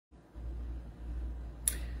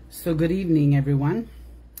So good evening, everyone.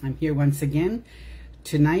 I'm here once again.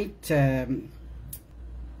 Tonight,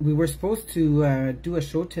 we were supposed to do a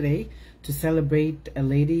show today to celebrate a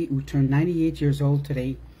lady who turned 98 years old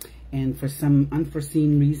today. And for some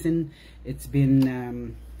unforeseen reason, it's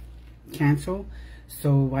been canceled.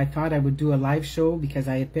 So I thought I would do a live show because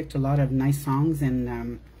I had picked a lot of nice songs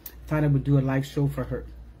and thought I would do a live show for her.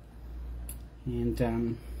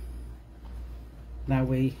 And that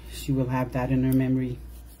way she will have that in her memory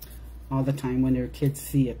all the time when her kids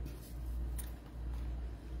see it.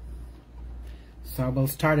 So we'll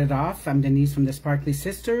start it off. I'm Denise from the Sparkly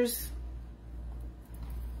Sisters.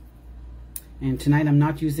 And tonight I'm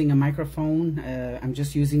not using a microphone. I'm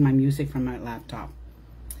just using my music from my laptop.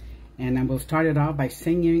 And I will start it off by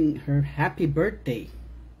singing her happy birthday.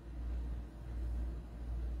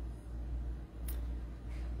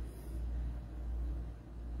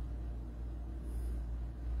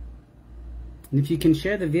 And if you can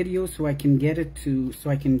share the video so I can get it to, so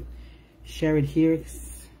I can share it here.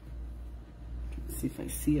 Let's see if I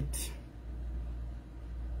see it.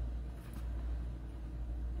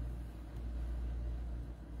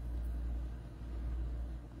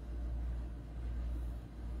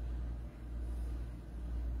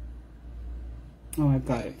 Oh, I've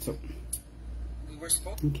got it. So,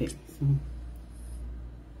 okay. So.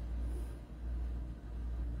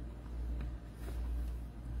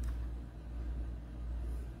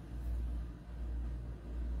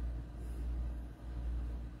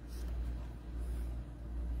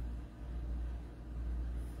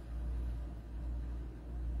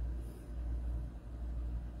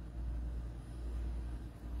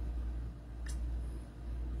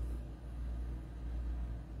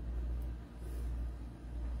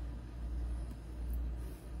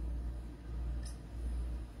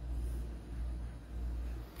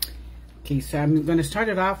 Okay, so I'm going to start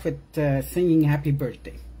it off with singing Happy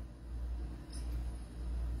Birthday.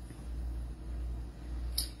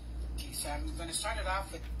 Okay, so I'm going to start it off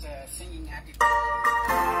with singing Happy Birthday.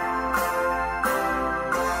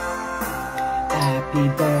 Happy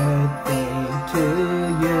birthday to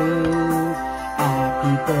you.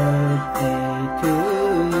 Happy birthday to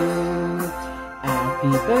you.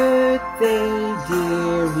 Happy birthday,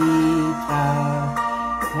 dear Rita.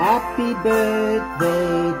 Happy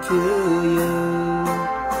birthday to you.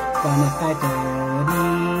 Bonne fête,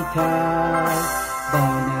 Rita.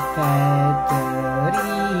 Bonne fête,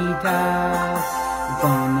 Rita.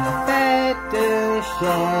 Bonne fête,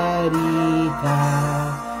 chère Rita.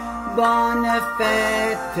 Bonne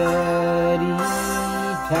fête,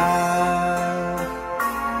 Rita.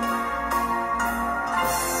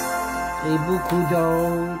 Et beaucoup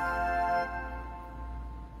d'autres.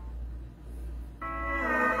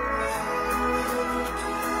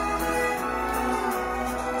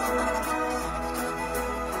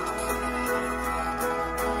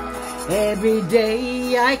 Every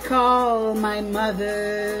day I call my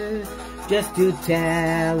mother just to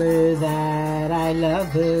tell her that I love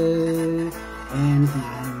her, and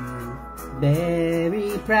I'm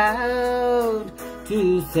very proud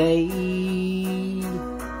to say,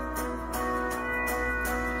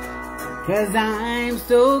 'cause I'm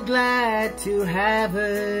so glad to have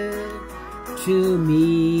her. To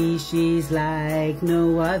me she's like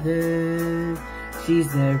no other.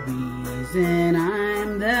 She's the reason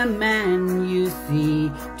I'm the man you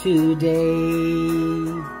see today.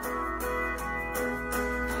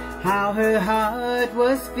 How her heart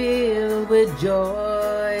was filled with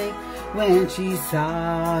joy when she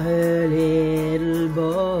saw her little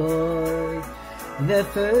boy. The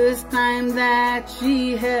first time that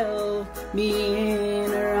she held me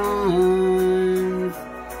in her arms.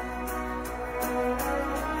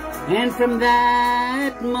 And from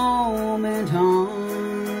that moment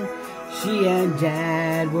on, she and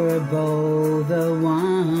Dad were both the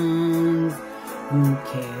ones who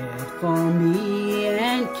cared for me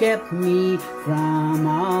and kept me from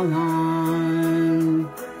all harm.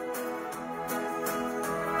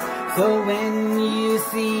 So when you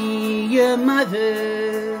see your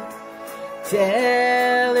mother,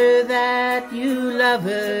 tell her that you love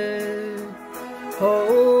her.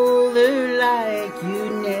 Hold her like you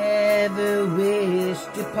never wish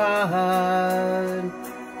to part.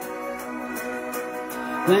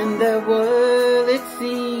 When the world it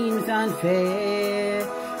seems unfair,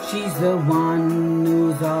 she's the one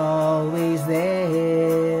who's always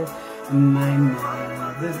there. My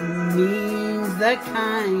mother means the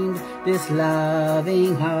kind, this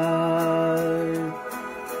loving heart.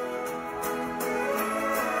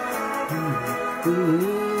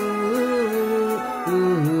 Ooh.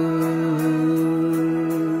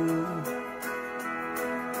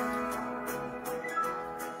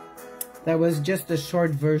 That was just a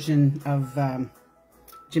short version of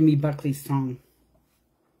Jimmy Buckley's song.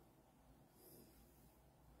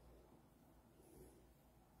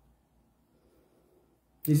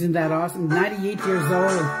 Isn't that awesome? 98 years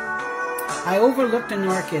old. I overlooked an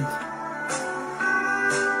orchid.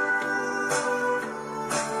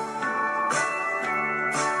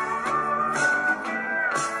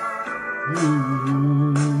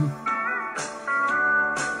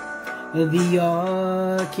 The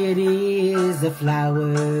orchid is a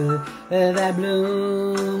flower that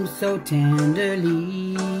blooms so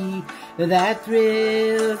tenderly, that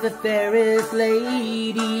thrills the fairest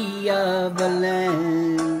lady of the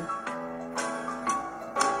land.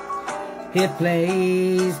 It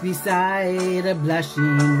plays beside a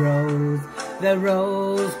blushing rose, the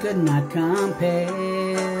rose could not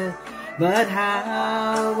compare. But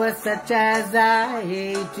how was such as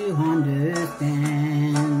I to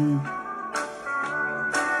understand?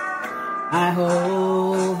 I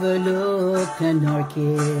overlooked an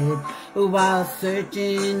orchid while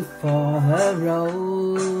searching for a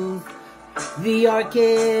rose. The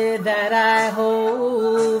orchid that I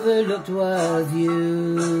overlooked was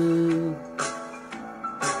you.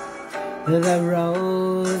 The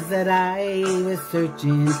rose that I was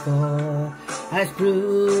searching for has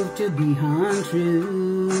proved to be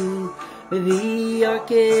untrue. The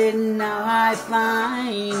orchid now I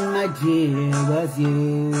find, my dear, was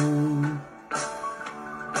you.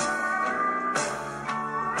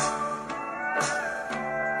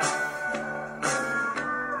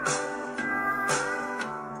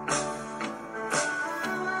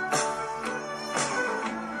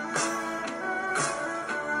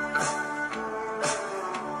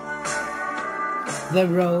 The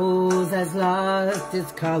rose has lost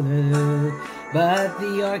its color, but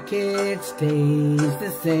the orchid stays the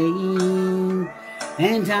same.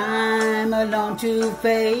 And I'm alone to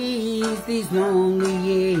face these lonely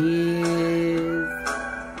years.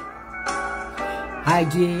 I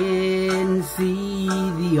didn't see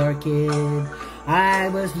the orchid, I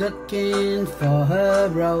was looking for a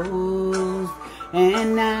rose.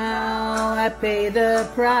 And now I pay the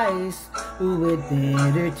price with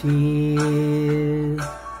bitter tears.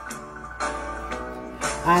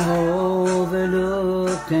 I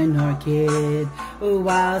overlooked an orchid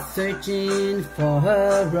while searching for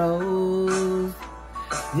a rose.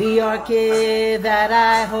 The orchid that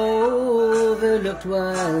I overlooked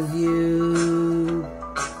was you.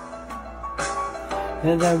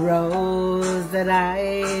 The rose that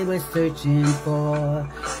I was searching for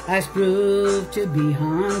has proved to be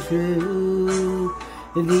untrue.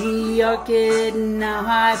 The orchid now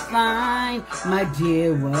I find, my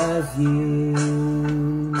dear, was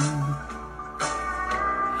you.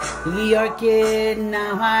 The orchid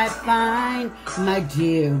now I find, my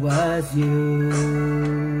dear, was you.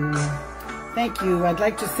 Thank you. I'd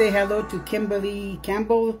like to say hello to Kimberly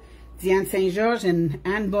Campbell, Diane St. George, and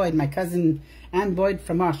Ann Boyd, my cousin Ann Boyd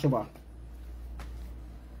from Oshawa.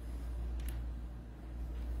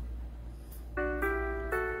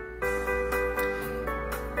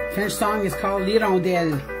 French song is called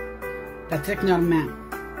L'Hirondelle, Patrick Normand.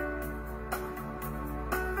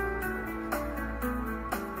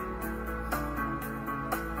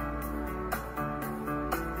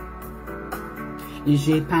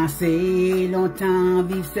 J'ai pensé longtemps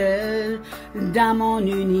vivre seul dans mon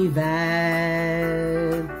univers.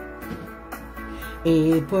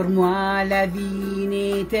 Et pour moi la vie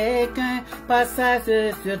n'était qu'un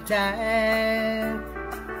passage sur terre.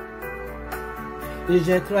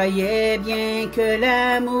 Je croyais bien que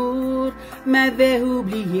l'amour m'avait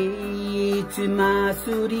oublié, et tu m'as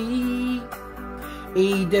souri.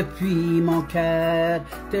 Et depuis mon cœur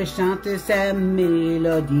te chante sa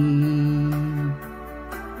mélodie.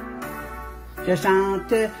 Je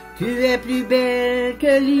chante, tu es plus belle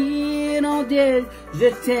que l'hirondelle, je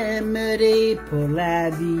t'aimerai pour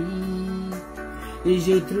la vie.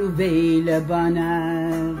 J'ai trouvé le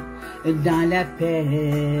bonheur dans la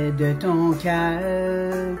paix de ton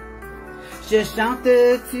cœur. Je chante,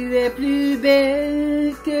 tu es plus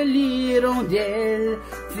belle que l'hirondelle,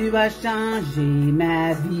 tu as changé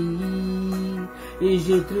ma vie. Et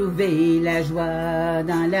j'ai trouvé la joie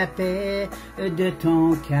dans la paix de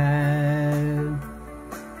ton cœur.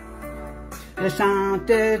 Je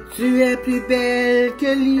chante, tu es plus belle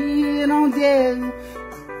que l'hirondelle.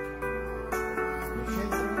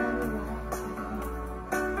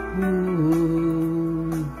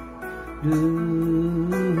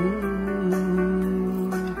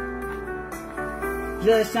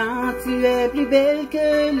 Je chante, tu es plus belle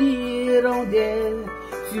que l'hirondelle,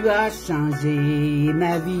 tu as changé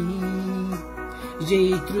ma vie.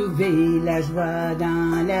 J'ai trouvé la joie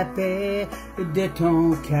dans la paix de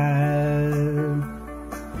ton cœur.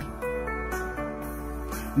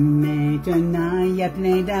 Maintenant, il y a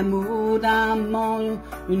plein d'amour dans mon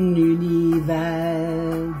univers.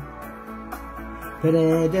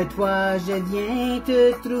 Près de toi, je viens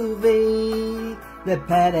te trouver, le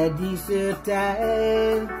paradis sur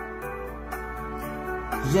terre.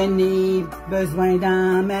 Je n'ai besoin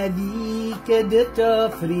dans ma vie que de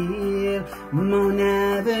t'offrir mon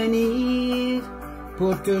avenir.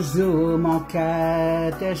 Pour toujours, mon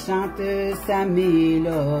cœur te chante sa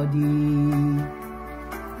mélodie.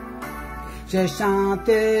 Je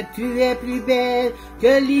chante, tu es plus belle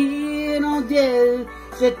que l'hirondelle.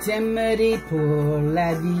 Je t'aimerai pour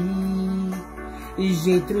la vie.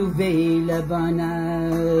 J'ai trouvé le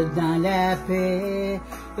bonheur dans la paix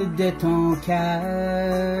de ton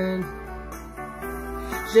cœur.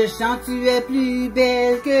 Je chante, tu es plus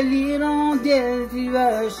belle que l'hirondelle. Tu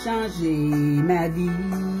as changé ma vie.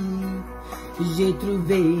 J'ai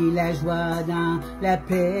trouvé la joie dans la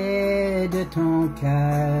paix de ton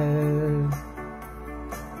cœur.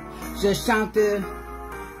 Je chante,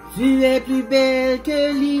 tu es plus belle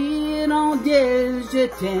que l'hirondelle, je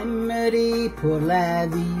t'aimerai pour la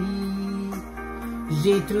vie.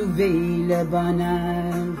 J'ai trouvé le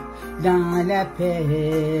bonheur dans la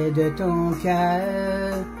paix de ton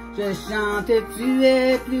cœur. Je chante, tu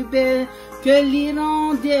es plus belle que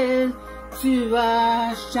l'hirondelle, tu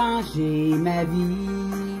as changé ma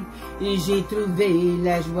vie. Et j'ai trouvé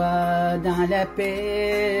la joie dans la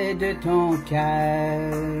paix de ton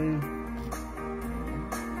cœur.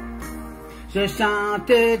 Je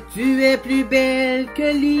chante, tu es plus belle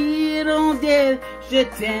que l'hirondelle, je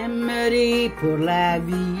t'aimerai pour la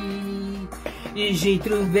vie. Et j'ai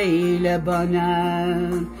trouvé le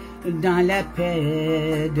bonheur dans la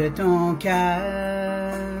paix de ton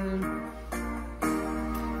cœur.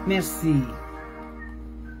 Merci.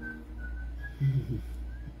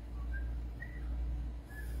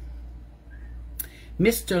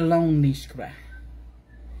 Mr. Lonely, je crois.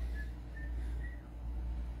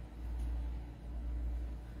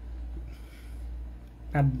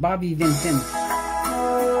 Par Bobby Vinton.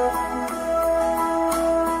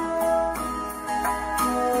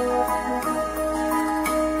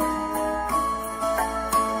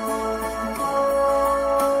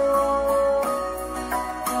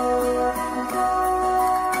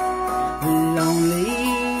 Lonely,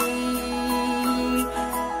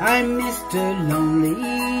 I'm Mr. Lonely.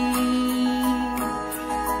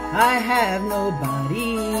 I have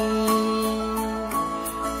nobody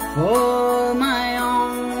for my own.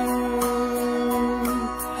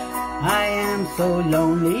 I am so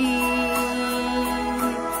lonely.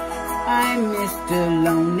 I'm Mr.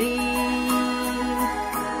 Lonely.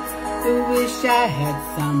 I wish I had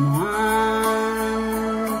someone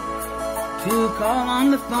to call on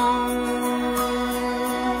the phone.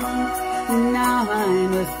 Now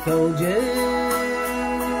I'm a soldier,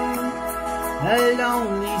 a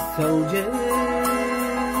lonely soldier,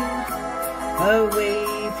 away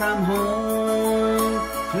from home,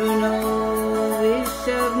 through no wish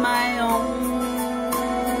of my own.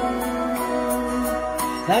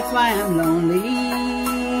 That's why I'm lonely.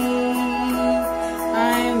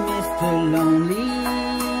 I'm Mr. Lonely.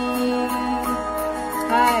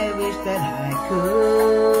 I wish that I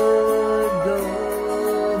could go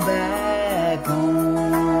back home.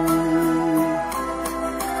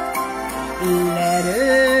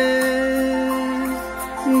 Letters,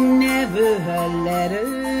 never a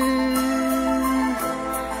letter.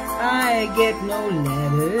 I get no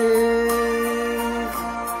letters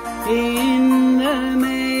in the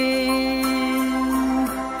mail.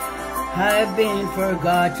 I've been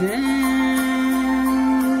forgotten,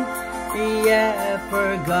 yeah,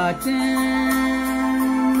 forgotten.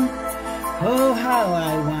 Oh, how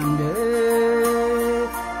I wonder,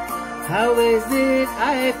 how is it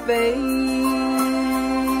I feel?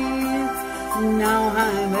 Now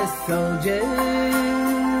I'm a soldier,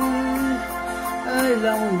 a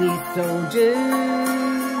lonely soldier,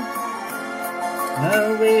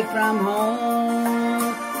 away from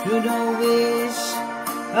home, to no wish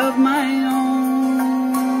of my own.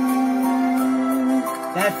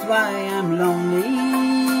 That's why I'm lonely.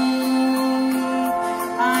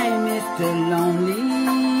 I'm Mr. Lonely.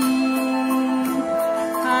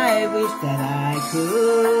 I wish that I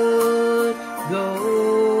could go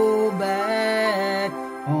back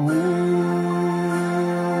home.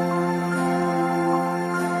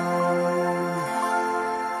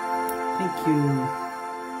 Thank you.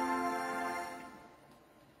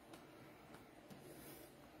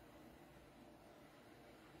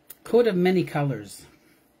 Coat of many colors.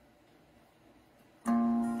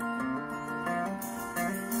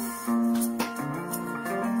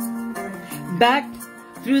 Back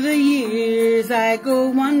through the years I go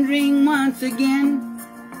wandering once again,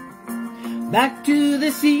 back to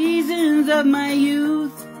the seasons of my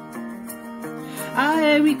youth.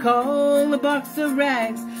 I recall a box of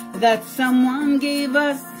rags that someone gave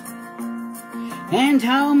us, and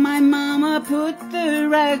how my mama put the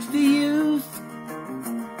rags to use.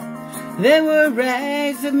 There were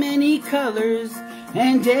rags of many colors,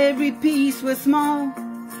 and every piece was small,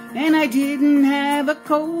 and I didn't have a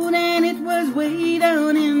coat, and it was way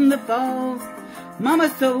down in the fall. Mama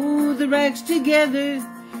sewed the rags together,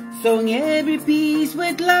 sewing every piece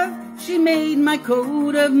with love. She made my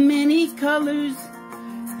coat of many colors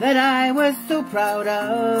that I was so proud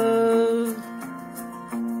of.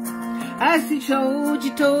 As she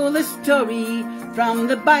told a story from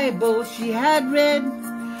the Bible she had read,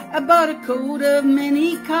 about a coat of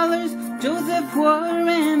many colors Joseph wore,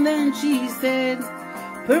 and then she said,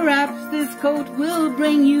 perhaps this coat will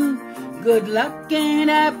bring you good luck and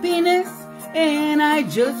happiness. And I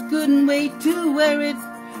just couldn't wait to wear it,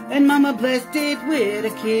 and Mama blessed it with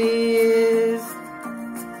a kiss.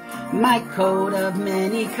 My coat of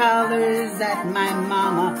many colors that my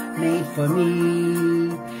mama made for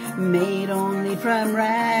me, made only from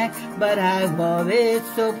rag, but I wore it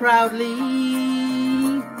so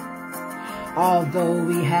proudly. Although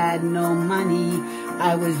we had no money,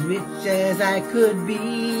 I was rich as I could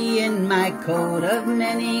be, in my coat of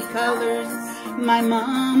many colors my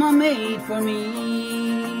mama made for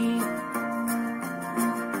me.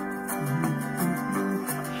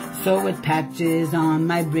 So with patches on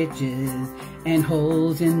my breeches and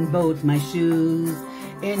holes in both my shoes,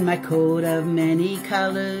 in my coat of many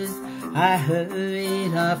colors I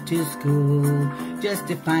hurried off to school, just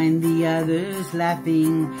to find the others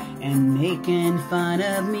laughing and making fun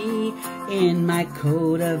of me, in my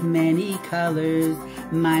coat of many colors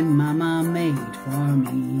my mama made for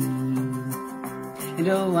me. And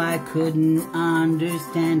oh, I couldn't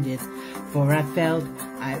understand it, for I felt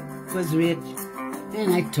I was rich,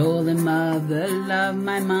 and I told them of the love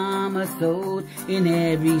my mama sewed in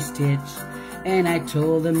every stitch. And I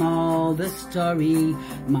told them all the story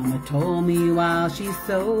Mama told me while she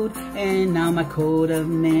sewed, and now my coat of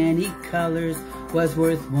many colors was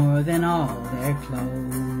worth more than all their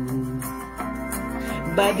clothes.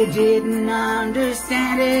 But they didn't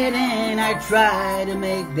understand it, and I tried to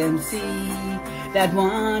make them see that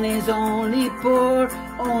one is only poor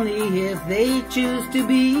only if they choose to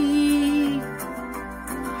be.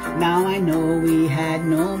 Now I know we had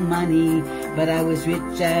no money, but I was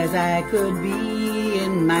rich as I could be,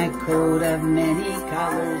 in my coat of many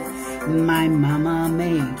colors my mama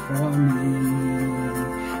made for me,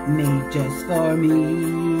 made just for me.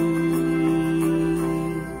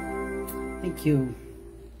 Thank you.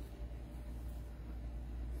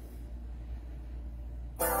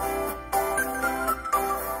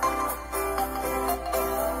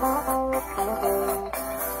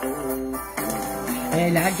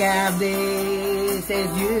 Elle a gardé ses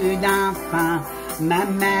yeux d'enfant, ma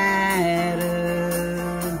mère,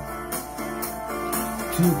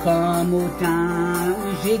 tout comme au temps où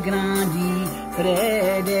j'ai grandi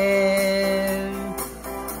près d'elle.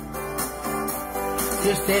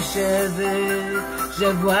 Sur ses cheveux, je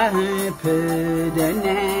vois un peu de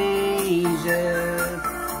neige,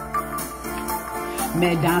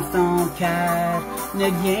 mais dans son cœur ne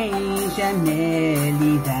vient jamais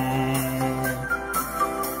l'hiver.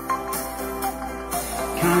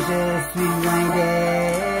 Quand je suis loin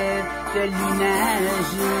d'elle, je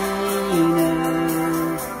l'imagine,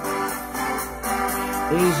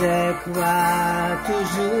 et je crois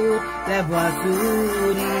toujours la voir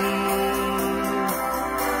sourire.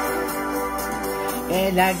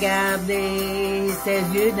 Elle a gardé ses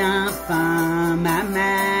yeux d'enfant, ma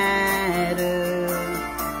mère.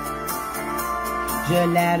 Je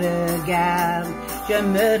la regarde, je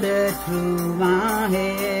me retrouve en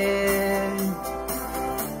elle.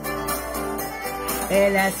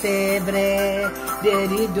 Elle a, c'est vrai, des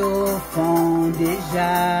rideaux au fond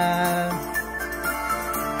déjà.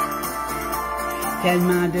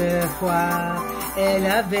 Tellement de fois, elle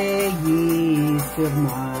a veillé sur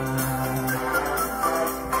moi.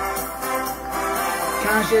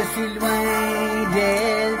 Quand je suis loin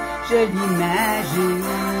d'elle, je l'imagine,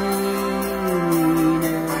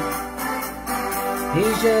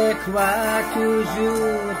 et je crois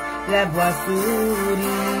toujours la voir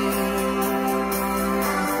sourire.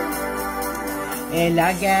 Elle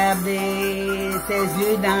a gardé ses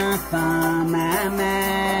yeux d'enfant, ma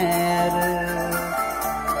mère,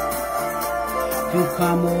 tout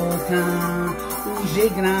comme au temps où j'ai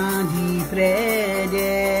grandi près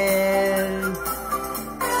d'elle.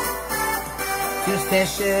 Sur ses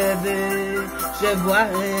cheveux, je vois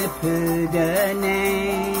un peu de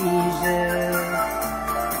neige.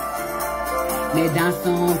 Mais dans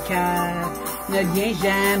son cœur ne vient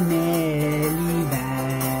jamais l'hiver.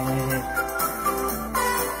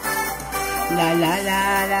 La la la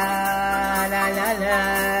la la la la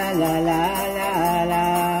la la la.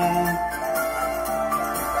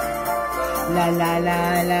 La la la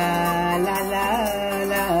la la la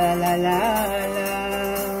la la la.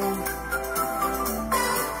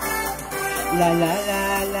 La la la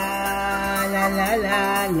la la la la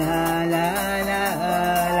la la.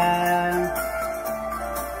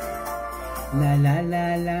 La la la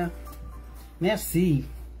la. Merci.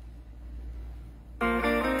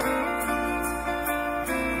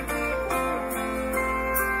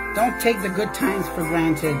 Don't take the good times for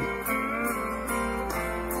granted.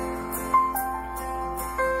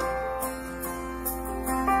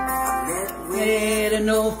 Met an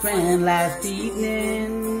old friend last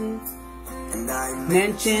evening,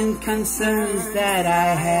 mentioned concerns that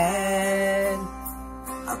I had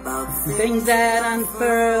about things that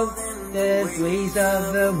unfurled the ways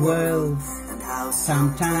of the world.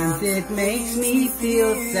 Sometimes it makes me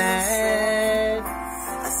feel sad.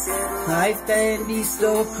 Life can be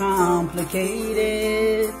so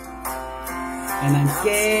complicated, and I'm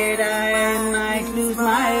scared I might lose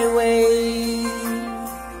my way.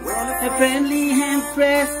 A friendly hand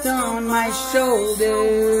pressed on my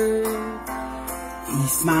shoulder.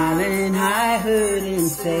 He's smiling, I heard him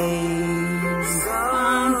say,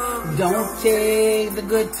 "Son, don't take the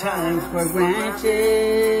good times for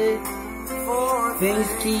granted. Things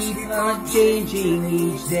keep on changing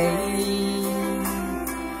each day.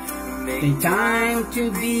 Take time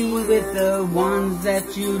to be with the ones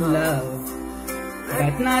that you love.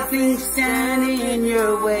 Let nothing stand in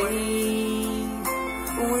your way.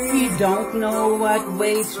 We don't know what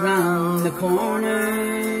waits round the corner.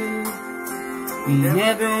 We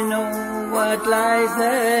never know what lies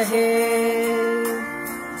ahead.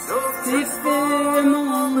 If for a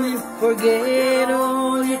moment forget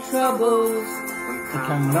all your troubles and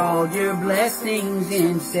count all your blessings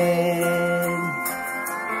instead."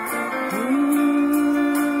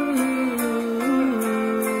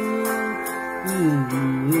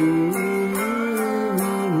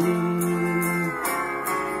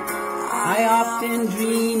 I often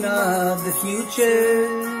dream of the future,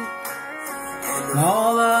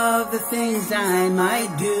 all of the things I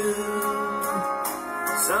might do.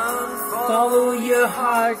 Follow your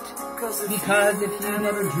heart, because if you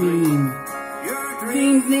never dream, your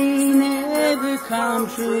dreams may never come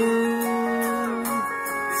true.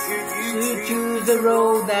 You choose the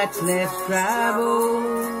road that's less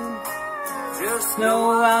traveled, just know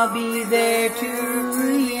I'll be there to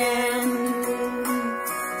the end.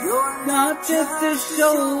 You're not just a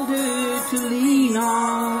shoulder to lean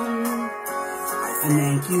on. And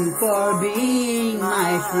thank you for being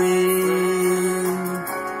my friend.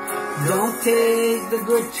 Don't take the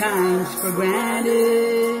good times for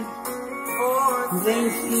granted.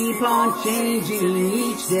 Things keep on changing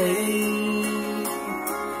each day.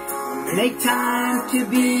 Make time to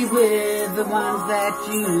be with the ones that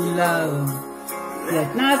you love. Let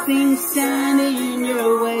nothing stand in your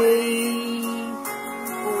way.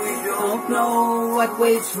 We don't know what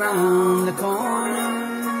waits round the corner.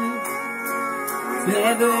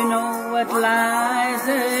 Never know what lies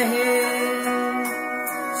ahead.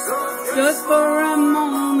 Just for a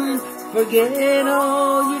moment, forget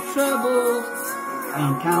all your troubles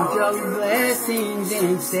and count your blessings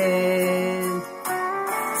instead.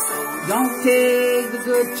 Don't take the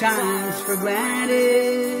good times for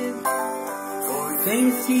granted.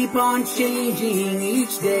 Things keep on changing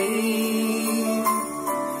each day.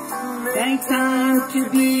 Take time to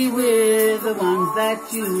be with the ones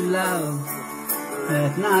that you love.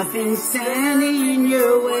 Let nothing stand in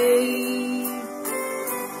your way.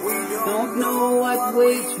 Don't know what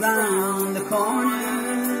waits round the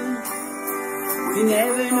corner. You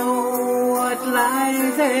never know what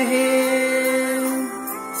lies ahead.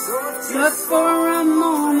 Just for a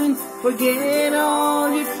moment, forget all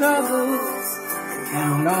your troubles,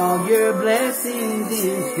 count all your blessings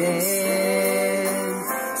instead.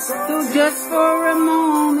 So just for a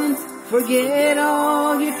moment, forget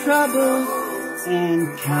all your troubles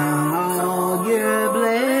and count all your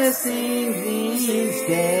blessings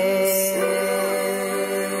instead.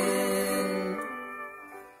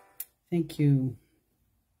 Thank you.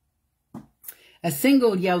 A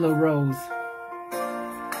single yellow rose.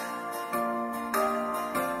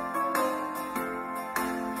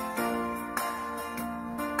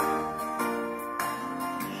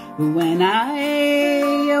 When I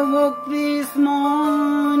awoke this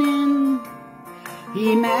morning,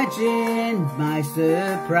 Imagine my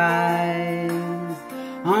surprise.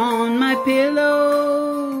 On my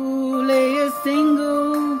pillow lay a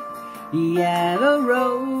single yellow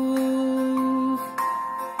rose.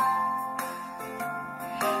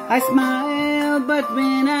 I smiled, but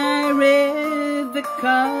when I read the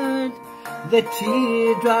card, the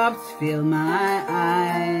teardrops filled my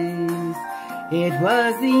eyes. It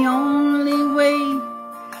was the only way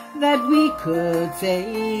that we could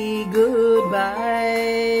say goodbye.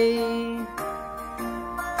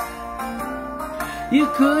 You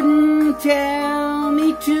couldn't tell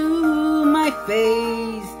me to my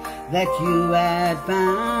face that you had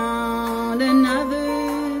found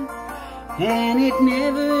another, and it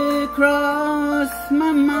never crossed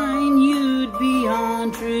my mind you'd be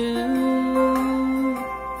untrue.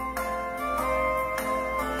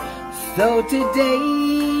 So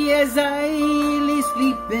today, as I lay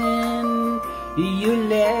sleeping, you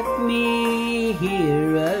left me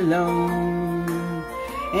here alone,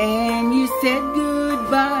 and you said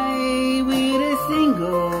goodbye with a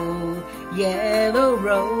single yellow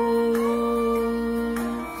rose.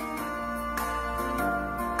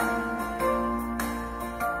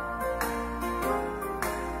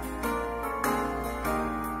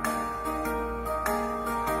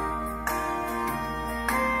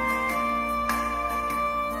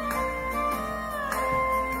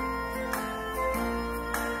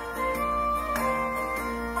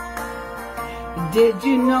 Did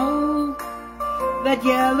you know that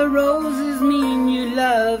yellow roses mean you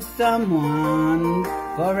love someone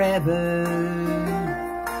forever?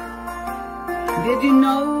 Did you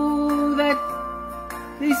know that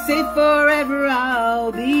they say forever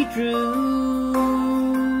I'll be true?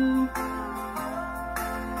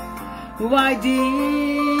 Why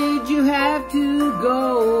did you have to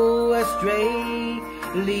go astray,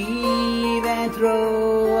 leave and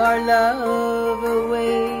throw our love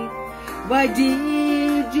away? Why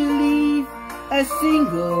did you leave a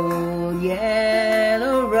single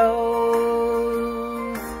yellow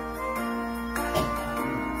rose?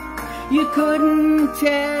 You couldn't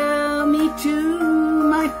tell me to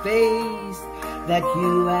my face that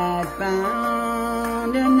you had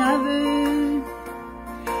found another,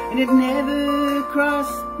 and it never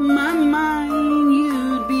crossed my mind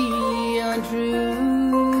you'd be untrue.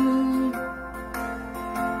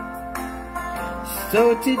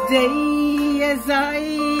 So today, as I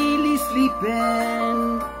lay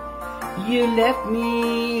sleeping, you left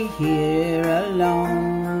me here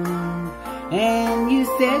alone, and you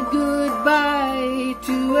said goodbye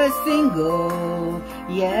to a single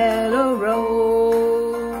yellow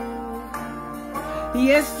rose.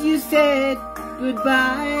 Yes, you said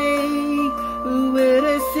goodbye with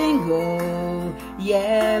a single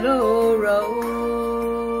yellow rose.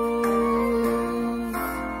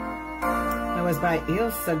 That was by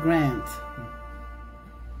Ilsa Grant.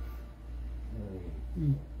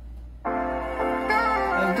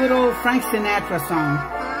 A good old Frank Sinatra song.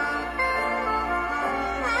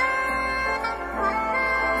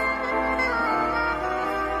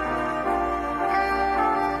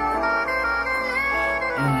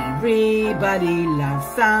 Everybody loves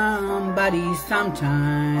somebody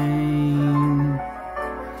sometime.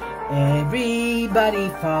 Everybody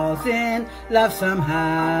falls in love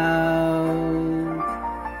somehow.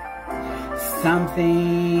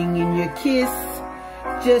 Something in your kiss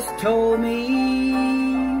just told me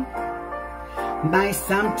my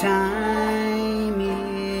sometime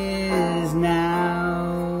is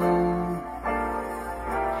now.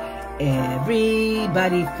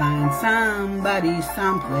 Everybody finds somebody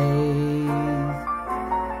someplace.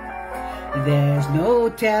 There's no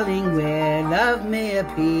telling where love may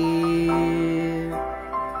appear.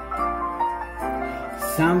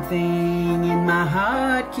 Something in my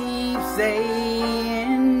heart keeps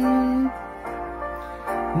saying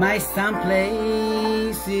my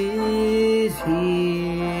someplace is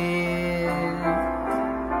here.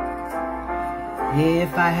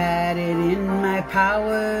 If I had it in my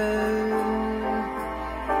power,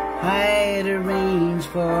 I'd arrange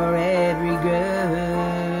for every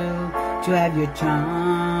girl to have your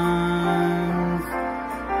charms.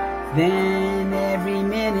 Then every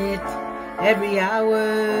minute, every hour,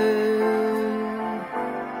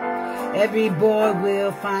 every boy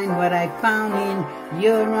will find what I found in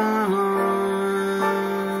your arms.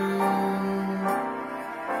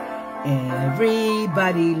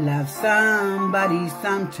 Everybody loves somebody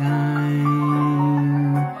sometime.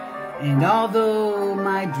 And although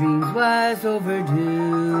my dreams was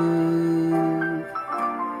overdue,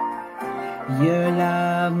 your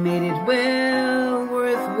love made it well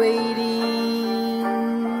worth waiting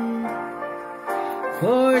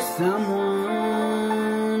for someone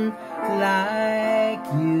like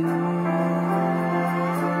you.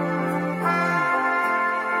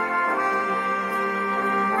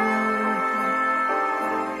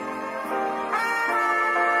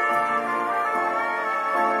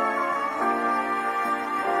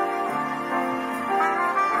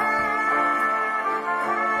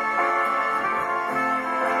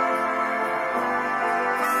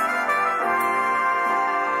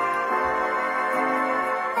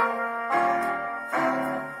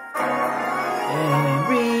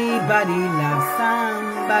 Everybody loves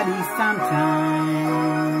somebody sometime,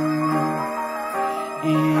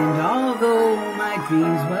 and although my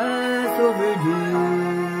dreams was overdue,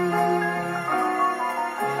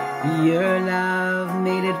 your love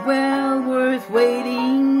made it well worth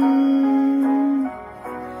waiting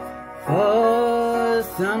for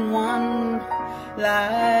someone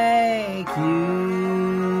like you.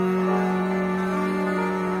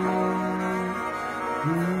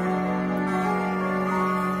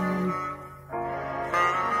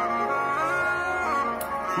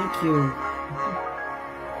 Thank you.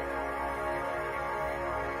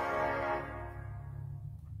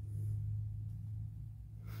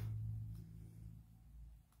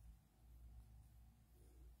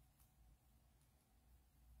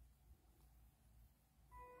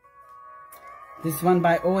 This one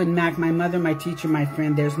by Owen Mack, my mother, my teacher, my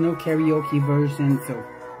friend. There's no karaoke version, so.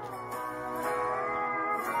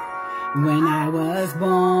 When I was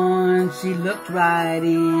born, she looked right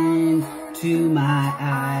into my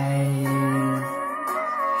eyes.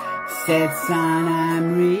 Said, son,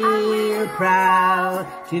 I'm real proud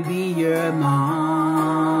to be your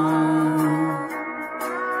mom.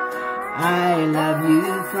 I love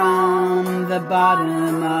you from the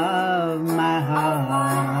bottom of my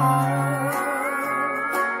heart.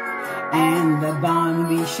 And the bond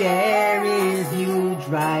we share is huge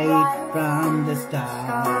right from the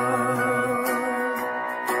start.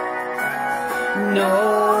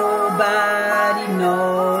 Nobody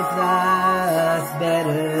knows us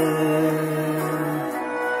better.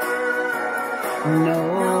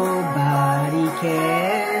 Nobody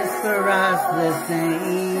cares for us the same.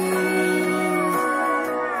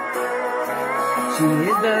 She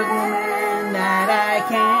is the woman that I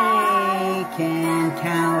can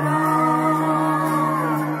count on.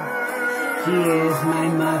 She is my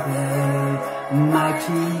mother, my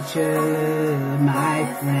teacher, my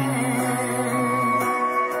friend.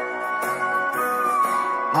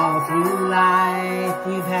 All through life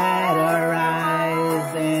we've had our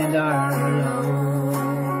highs and our lows.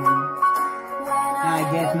 I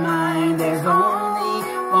get mine, there's only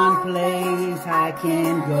one place I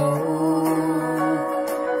can go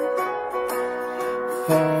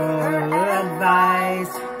for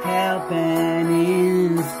advice, help, and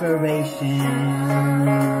inspiration.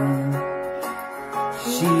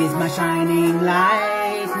 She is my shining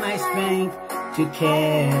light, my strength to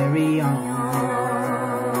carry on.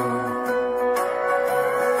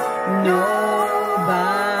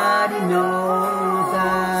 Nobody knows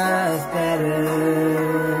us better.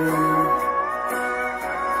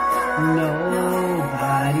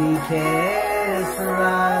 Nobody cares for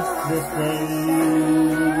us the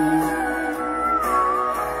same.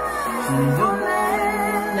 She's a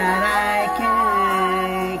woman that I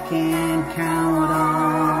can count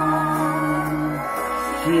on.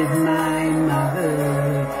 She is my mother,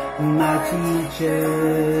 my teacher,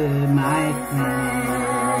 my friend.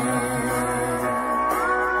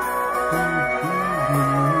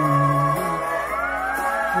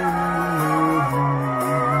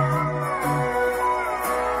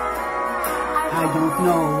 I don't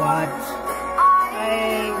know what I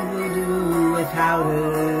will do without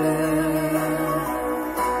her.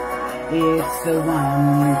 It's the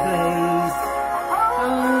one place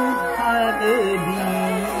I'd rather be,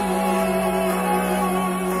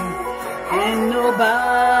 and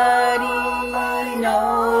nobody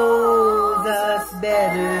knows us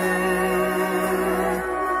better.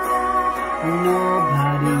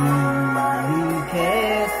 Nobody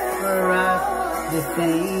cares for us the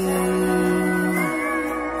same.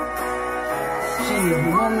 She's the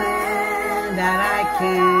woman that I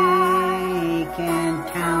can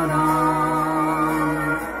count on.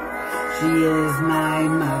 She is my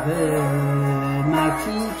mother, my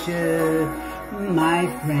teacher, my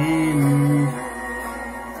friend.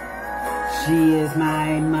 She is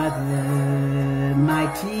my mother, my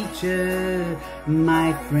teacher,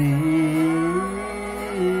 my friend.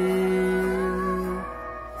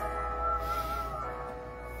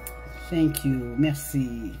 Thank you.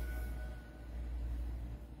 Merci.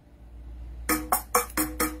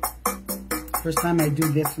 First time I do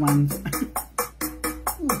this one.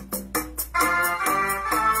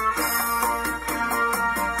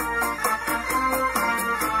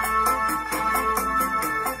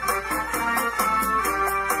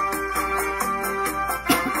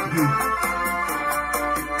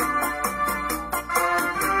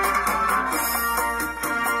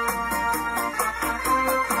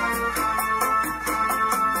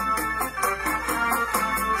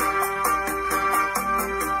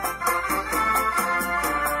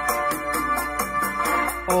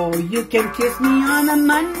 Oh, you can kiss me on a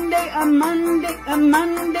Monday, a Monday, a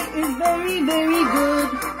Monday is very, very good.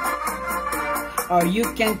 Or you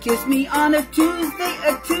can kiss me on a Tuesday,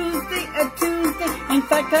 a Tuesday, a Tuesday. In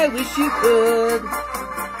fact, I wish you could.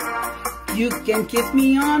 You can kiss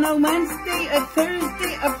me on a Wednesday, a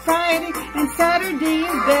Thursday, a Friday, and Saturday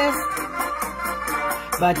is best.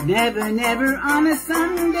 But never, never on a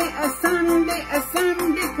Sunday, a Sunday, a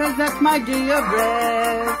Sunday, 'cause that's my day of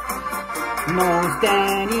rest. Most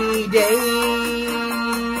any day,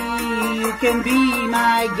 you can be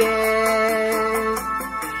my guest.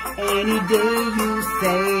 Any day you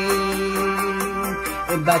say,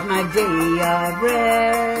 but my day of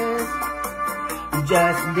rest.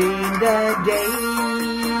 Just name the day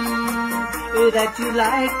that you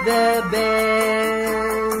like the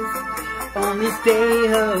best. Only stay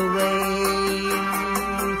away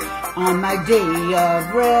on my day of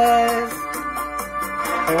rest.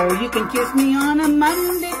 Or you can kiss me on a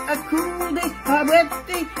Monday, a cool day, a wet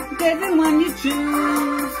day, every one you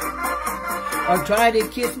choose. Or try to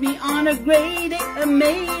kiss me on a gray day, a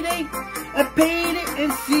May day, a payday,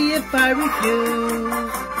 and see if I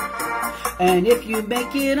refuse. And if you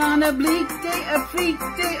make it on a bleak day, a freak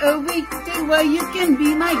day, a weekday, well, you can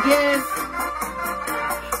be my guest.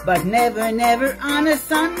 But never, never on a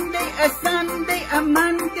Sunday, a Sunday, a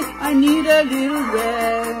Monday, I need a little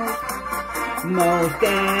rest. Most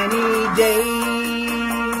any day,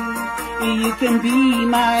 you can be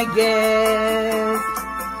my guest.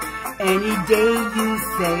 Any day you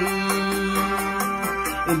say,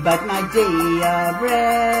 but my day of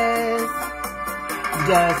rest.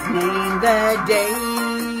 Just name the day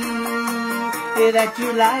that you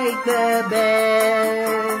like the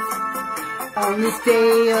best. Only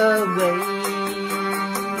stay away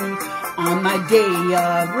on my day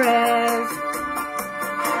of rest.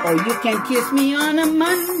 Or you can kiss me on a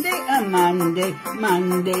Monday, a Monday,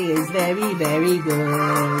 Monday is very, very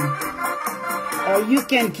good. Or you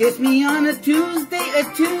can kiss me on a Tuesday, a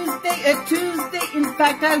Tuesday, a Tuesday, in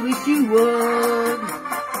fact I wish you would.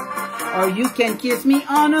 Or you can kiss me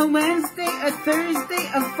on a Wednesday, a Thursday,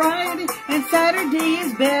 a Friday, and Saturday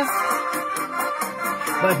is best.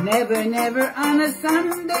 But never, never on a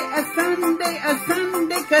Sunday, a Sunday, a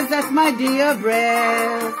Sunday, 'cause that's my day of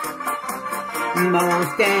rest.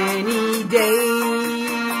 Most any day,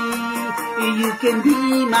 you can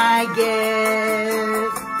be my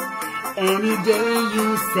guest. Any day you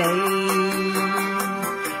say,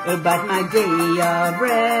 but my day of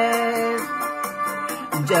rest.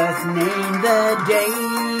 Just name the day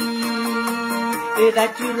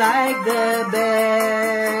that you like the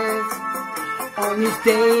best. Only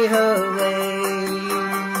stay away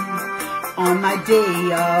on my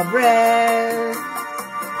day of rest.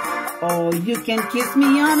 Or you can kiss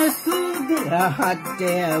me on a school day, a hot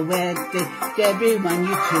day, a wet day, everyone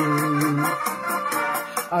you choose.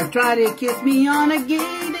 Or try to kiss me on a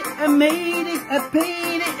gay day, a May day, a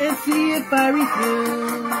payday, and see if I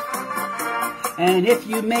refuse. And if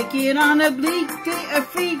you make it on a bleak day, a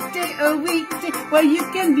freak day, a weekday, well, you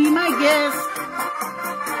can be my guest.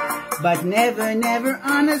 But never, never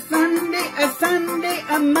on a Sunday, a Sunday,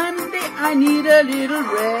 a Monday, I need a little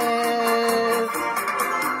rest.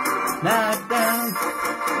 Not down.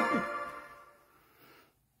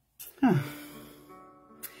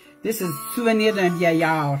 This is Souvenir d'un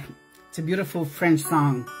vieillard. It's a beautiful French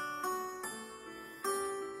song.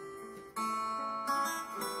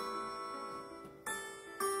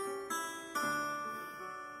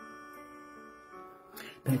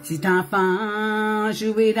 Petit enfant,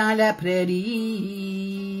 jouez dans la prairie,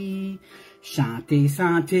 chantez,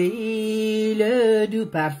 sentez le doux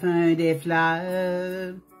parfum des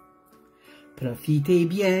fleurs. Profitez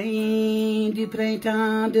bien du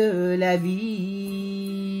printemps de la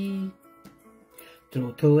vie.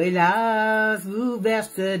 Trop tôt, hélas, vous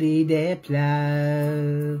verserez des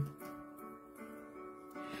pleurs.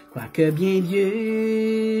 Quoique bien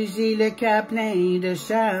vieux, j'ai le cœur plein de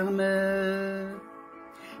charme.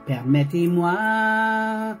 Permettez-moi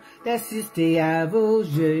d'assister à vos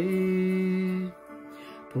jeux.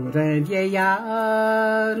 Pour un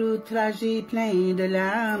vieillard outragé plein de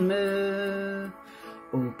larmes,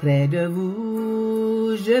 auprès de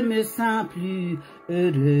vous, je me sens plus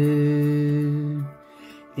heureux.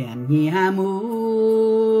 Dernier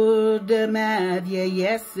amour de ma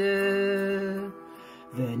vieillesse,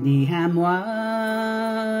 venez à moi,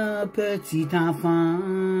 petit enfant.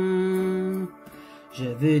 Je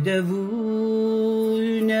veux de vous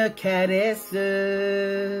une caresse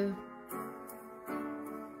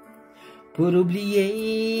pour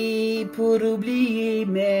oublier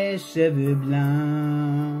mes cheveux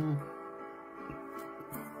blancs.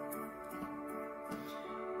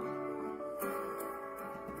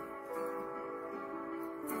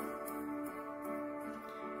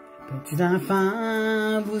 Petits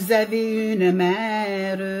enfants, vous avez une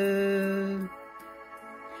mère,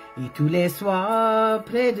 et tous les soirs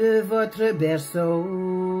près de votre berceau,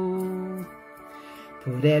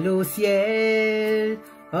 pour elle au ciel,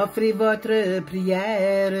 offrez votre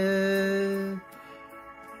prière.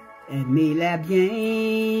 Aimez-la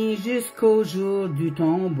bien jusqu'au jour du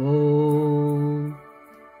tombeau.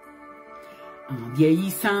 En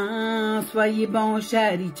vieillissant, soyez bons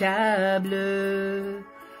charitables.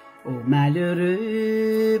 Aux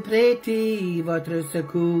malheureux, prêtez votre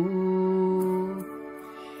secours.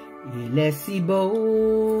 Il est si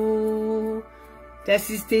beau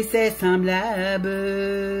d'assister ses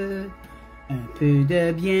semblables. Un peu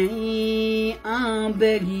de bien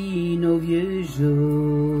embellit nos vieux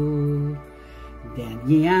jours.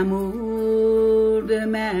 Dernier amour de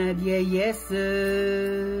ma vieillesse.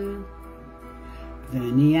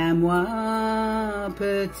 Venez à moi,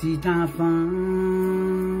 petit enfant.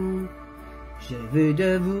 Je veux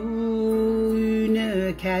de vous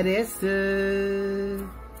une caresse.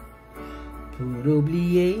 Pour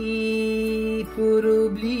oublier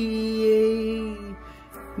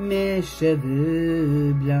mes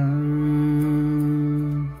cheveux blancs.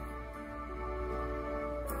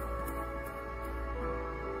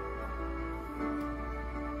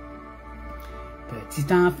 Petit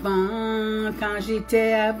enfant, quand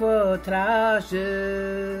j'étais à votre âge,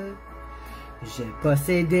 je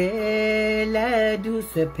possédais la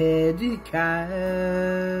douce paix du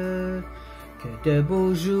cœur. Que de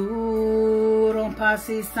beaux jours ont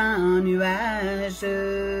passé sans nuages.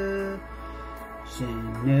 Je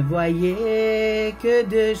ne voyais que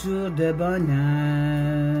 2 jours de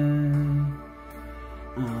bonheur.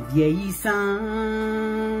 En vieillissant,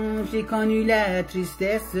 j'ai connu la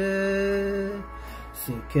tristesse.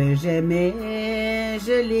 Ce que j'aimais,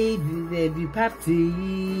 je l'ai vu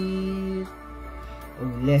partir. Oh,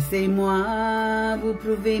 laissez-moi vous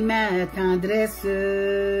prouver ma tendresse.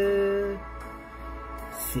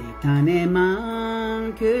 C'est en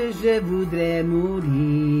aimant que je voudrais mourir.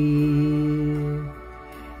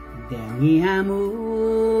 Dernier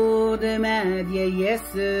amour de ma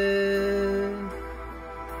vieillesse.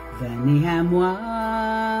 Venez à moi,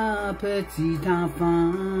 petit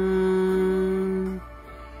enfant.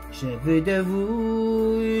 Je veux de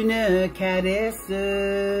vous une caresse.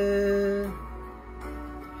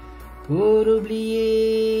 Pour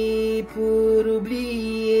oublier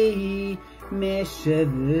mes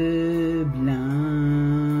cheveux blancs.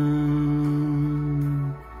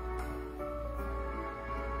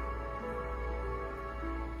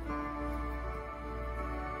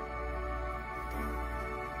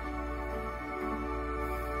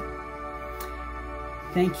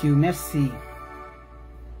 Thank you, merci.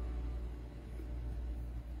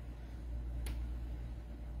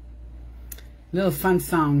 Little fun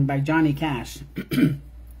song by Johnny Cash.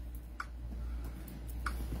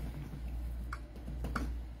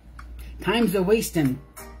 Time's a wasting.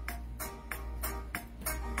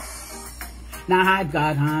 Now I've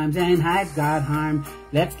got arms and I've got harm.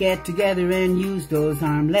 Let's get together and use those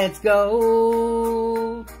arms. Let's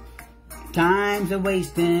go. Time's a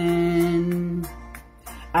wasting.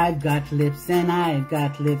 I've got lips and I've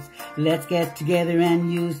got lips. Let's get together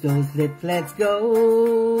and use those lips. Let's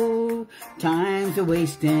go. Time's a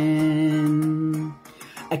wasting.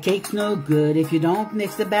 A cake's no good if you don't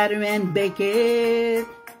mix the batter and bake it.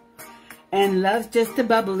 And love's just a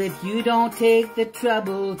bubble if you don't take the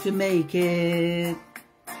trouble to make it.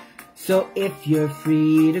 So if you're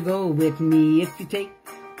free to go with me, if you take,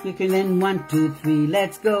 you can then 1, 2, 3,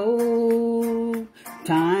 let's go.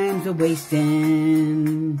 Time's a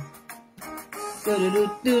wasting. Do do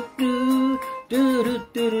do do do do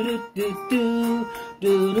do do do do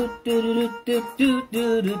do do do do do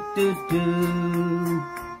do do do do.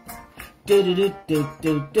 Do do do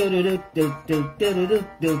do do do do do do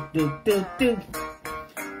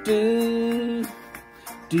do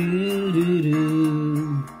do do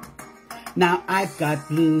do. Now I've got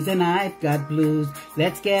blues and I've got blues.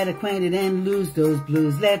 Let's get acquainted and lose those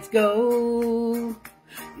blues. Let's go.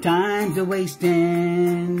 Time's a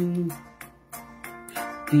wasting.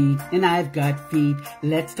 Feet and I've got feet.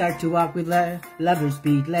 Let's start to walk with lover's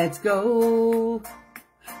speed. Let's go.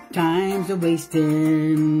 Time's a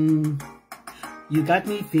wasting. You got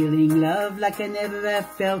me feeling love like I never have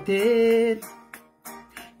felt it.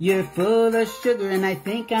 You're full of sugar and I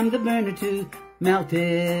think I'm the burner to melt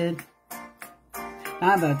it.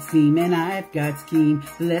 I've got steam and I've got scheme.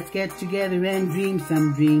 Let's get together and dream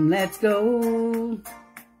some dream. Let's go.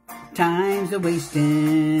 Time's a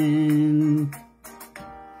wasting.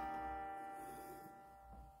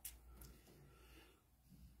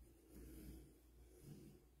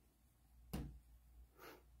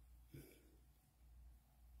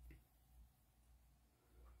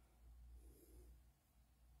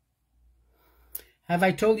 Have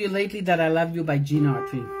I Told You Lately That I Love You by Gene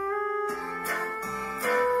Autry.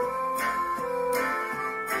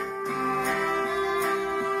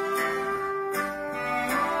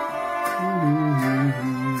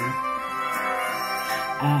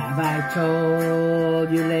 Have I told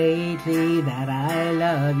you lately that I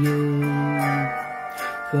love you?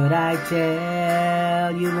 Could I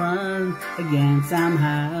tell you once again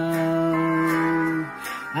somehow?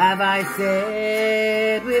 Have I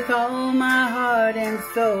said with all my heart and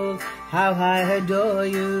soul how I adore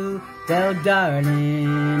you? Well,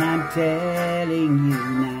 darling, I'm telling you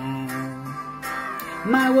now.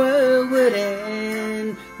 My world would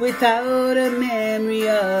end without a memory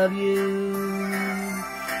of you.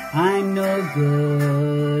 I'm no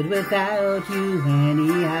good without you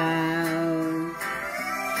anyhow.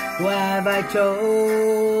 Well, have I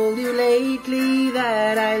told you lately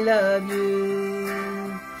that I love you?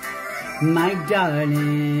 My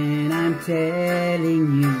darling, I'm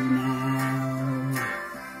telling you now.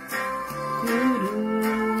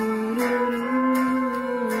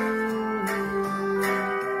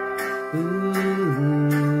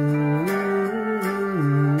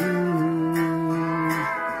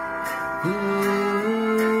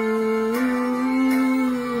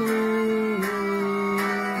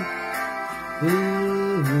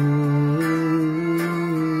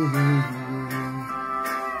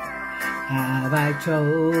 Have I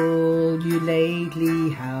told you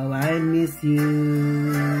lately how I miss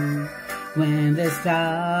you? When the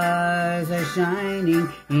stars are shining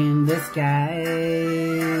in the sky.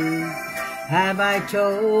 Have I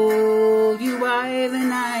told you why the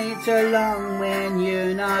nights are long when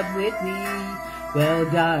you're not with me? Well,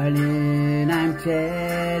 darling, I'm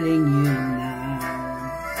telling you now.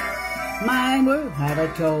 My word, have I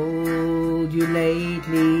told you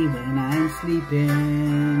lately when I'm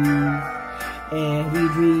sleeping? Every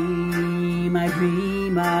dream I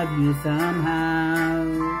dream of you somehow.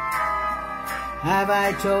 Have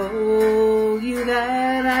I told you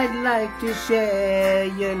that I'd like to share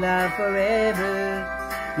your love forever?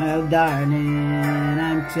 Well, darling,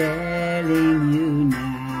 I'm telling you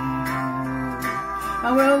now.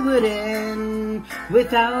 My world would end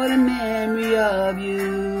without a memory of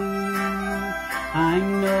you.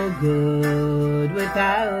 I'm no good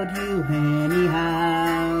without you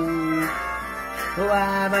anyhow. Oh,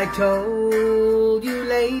 have I told you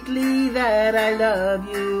lately that I love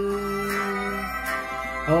you?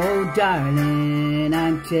 Oh, darling,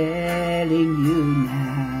 I'm telling you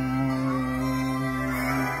now.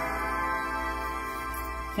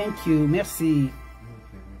 Thank you. Merci.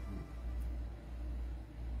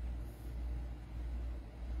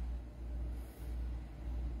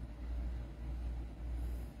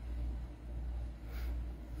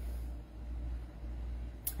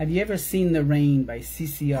 Have you ever seen The Rain by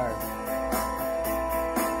CCR?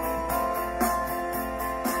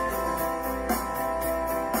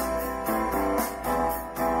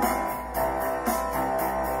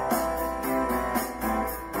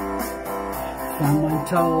 Someone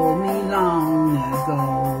told me long ago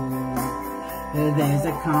there's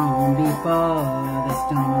a calm before the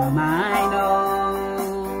storm. I know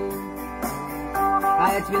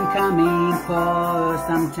it's been coming for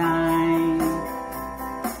some time.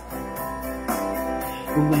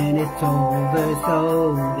 When it's over, so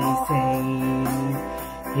they say,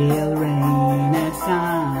 it'll rain a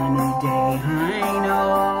sunny day. I know,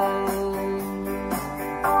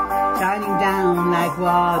 shining down like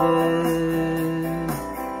water.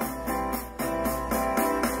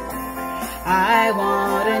 I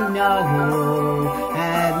want to know,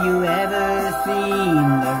 have you ever seen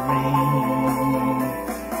the rain?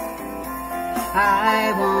 I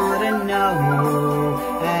want to know,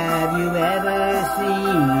 have you ever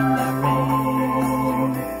seen the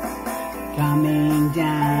rain coming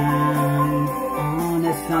down on a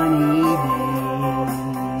sunny day?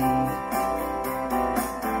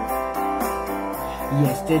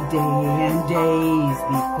 Yesterday and days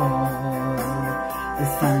before, the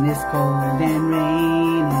sun is cold and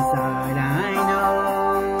rain is hard. I know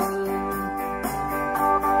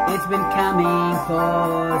it's been coming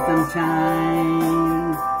for some time.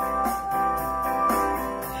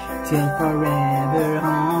 Till forever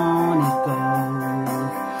on it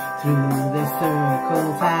goes, through the circle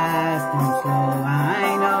fast and slow. I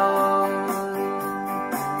know,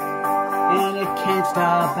 and it can't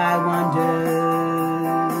stop. I wonder,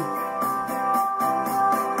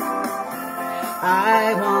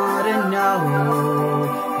 I want to know,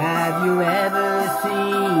 have you ever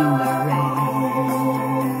seen the rain?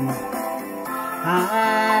 I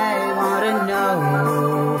want to know,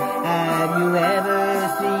 have you ever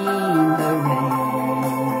seen the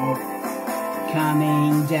rain coming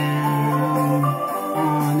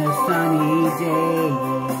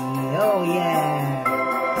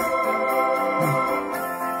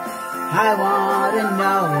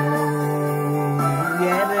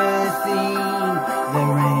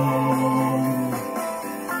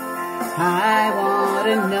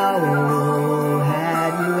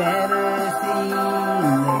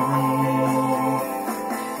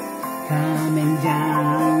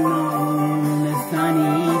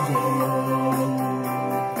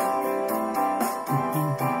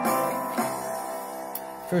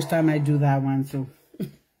first time I do that one, so.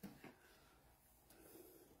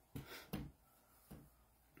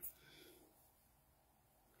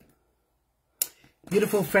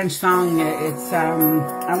 Beautiful French song. It's,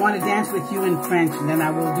 I want to dance with you in French, and then I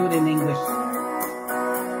will do it in English.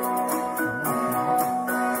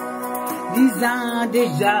 10 ans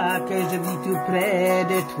déjà que je vis tout près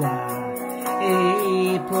de toi,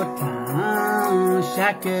 et pourtant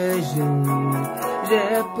chaque jour je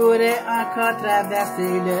pourrais encore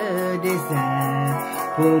traverser le désert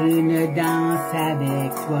pour une danse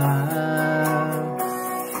avec toi.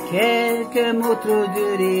 Quelques mots trop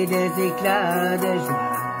durs et des éclats de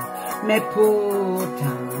joie, mais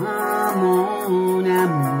pourtant mon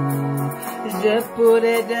amour, je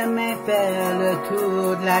pourrais demain faire le tour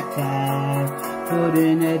de la terre pour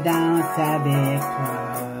une danse avec toi.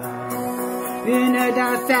 Une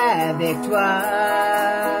danse avec toi,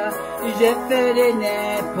 je ferai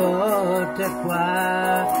n'importe quoi.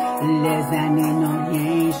 Les années n'ont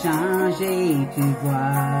rien changé, tu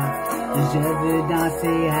vois. Je veux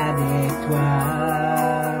danser avec toi.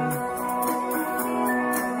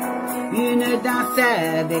 Une danse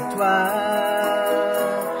avec toi.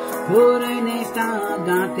 Pour un instant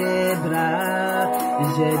dans tes bras,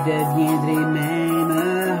 je deviendrai même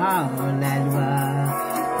hors-la-loi.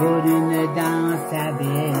 Pour une danse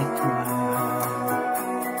avec toi.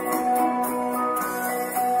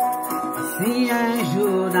 Si un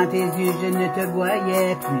jour dans tes yeux je ne te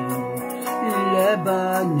voyais plus, le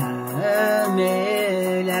bonheur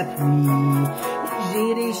mais la pluie,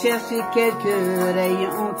 j'irai chercher quelques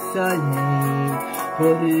rayons de soleil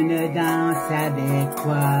pour une danse avec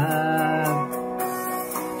toi.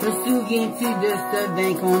 Te souviens-tu de ce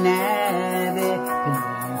vin qu'on avait pris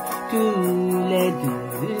tous les deux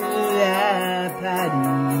à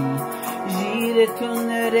Paris? J'y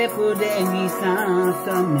retournerai pour des nuits sans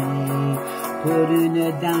sommeil, pour une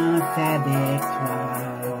danse avec toi.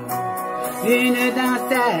 Une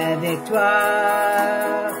danse avec toi,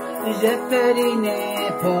 je ferai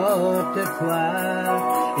n'importe quoi.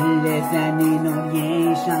 Les années n'ont rien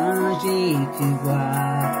changé, tu vois.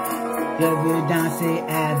 Je veux danser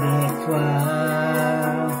avec toi.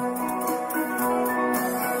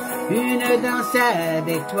 Une danse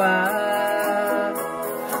avec toi.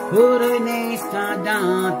 Pour un instant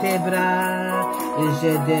dans tes bras,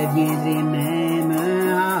 je deviendrai même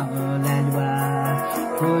hors-la-loi.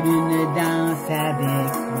 Pour une danse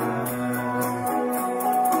avec toi.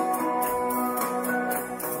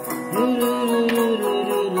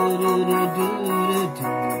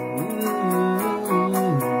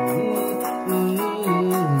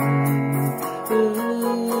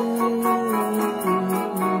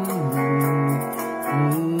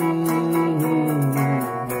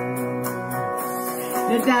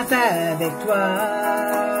 Je danse avec toi.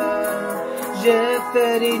 Je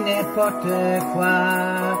ferai n'importe quoi.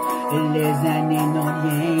 Les années n'ont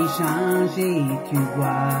rien changé, tu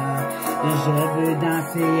vois. Je veux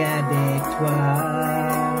danser avec toi.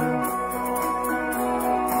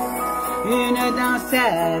 Une danse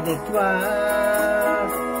avec toi.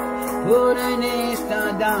 Pour un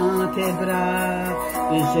instant dans tes bras,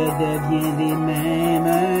 je deviendrai même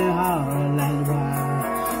hors-la-loi.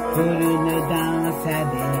 Pour une danse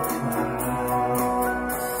avec toi.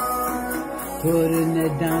 Pour une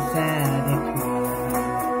danse avec toi.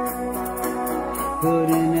 Pour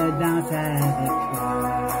une danse avec toi.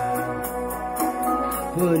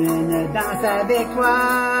 Pour une danse avec toi.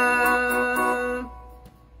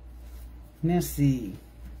 Merci.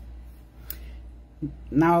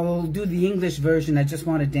 Now we'll do the English version. I just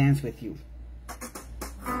want to dance with you.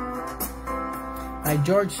 By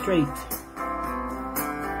George Strait.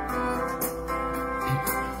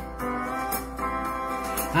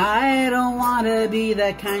 I don't want to be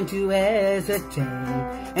the kind to hesitate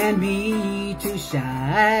and be too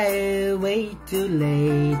shy, wait too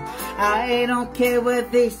late. I don't care what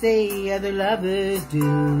they say other lovers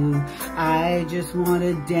do. I just want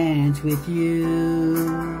to dance with you.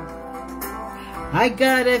 I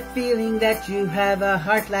got a feeling that you have a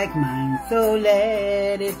heart like mine, so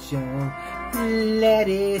let it show, let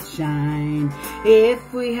it shine.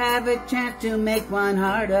 If we have a chance to make one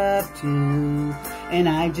heart up two, and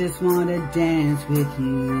I just want to dance with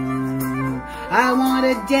you. I want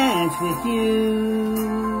to dance with you.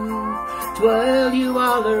 Twirl you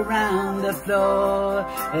all around the floor.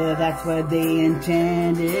 That's what they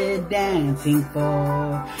intended dancing for.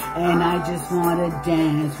 And I just want to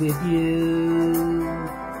dance with you.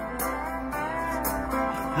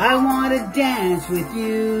 I want to dance with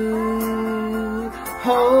you.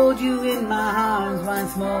 hold you in my arms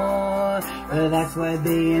once more. That's what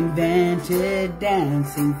they invented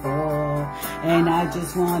dancing for, and I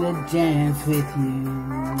just want to dance with you.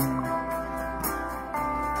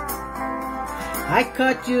 I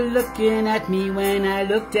caught you looking at me when I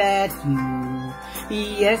looked at you.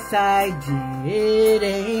 Yes, I did,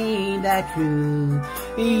 ain't that true?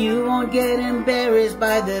 You won't get embarrassed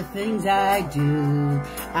by the things I do.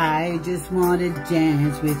 I just want to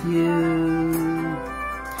dance with you.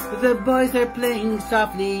 The boys are playing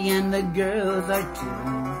softly and the girls are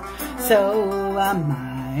too. So am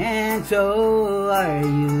I and so are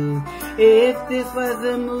you. If this was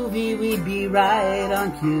a movie, we'd be right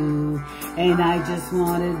on cue. And I just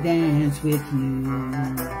want to dance with you.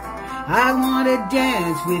 I want to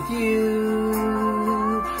dance with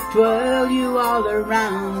you, twirl you all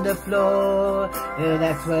around the floor.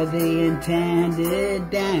 That's what they intended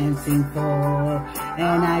dancing for,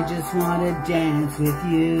 and I just want to dance with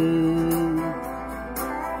you.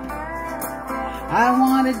 I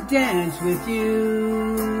want to dance with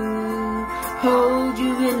you, hold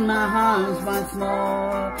you in my arms once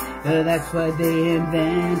more. That's what they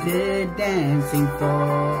invented dancing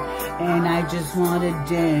for, and I just want to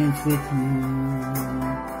dance with you.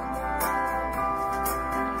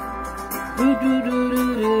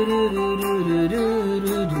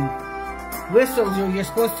 Whistle, you're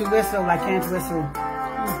supposed to whistle. I can't whistle.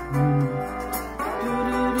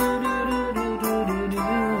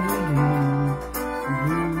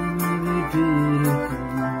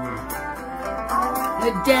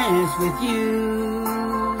 Dance with you,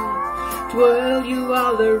 twirl you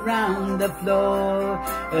all around the floor.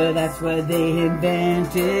 That's what they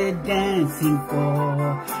invented dancing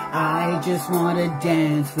for. I just want to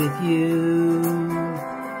dance with you.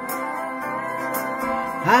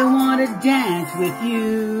 I want to dance with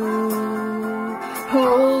you,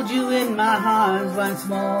 hold you in my arms once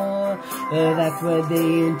more. That's what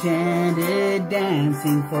they intended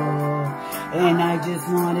dancing for, and I just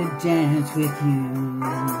want to dance with you.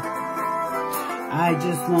 I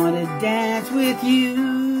just want to dance with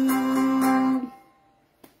you.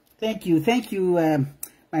 Thank you,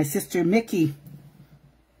 my sister Mickey.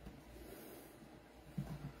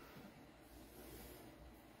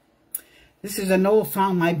 This is an old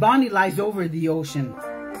song. My body lies over the ocean.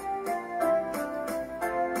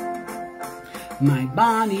 My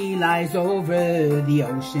bonnie lies over the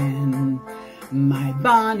ocean. My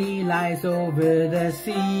bonnie lies over the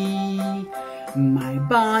sea. My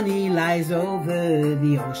bonnie lies over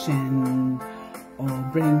the ocean. Oh,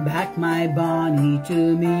 bring back my bonnie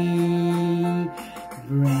to me.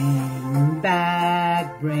 Bring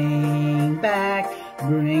back, bring back,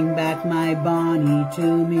 bring back my bonnie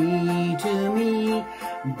to me, to me.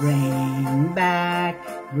 Bring back,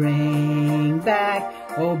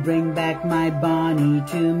 oh, bring back my bonnie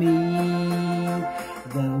to me.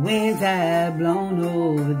 The winds have blown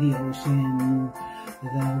over the ocean.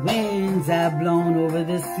 The winds have blown over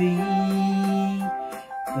the sea.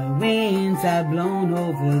 The winds have blown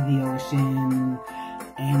over the ocean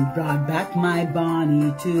and brought back my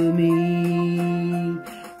bonnie to me.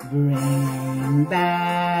 Bring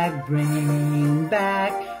back, bring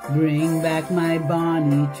back, bring back my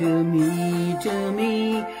bonnie to me, to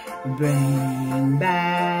me. Bring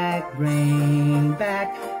back,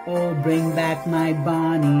 oh, bring back my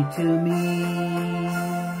bonnie to me.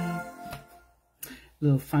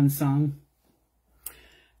 Little fun song.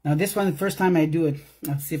 Now this one, the first time I do it,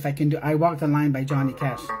 let's see if I can do I Walk the Line by Johnny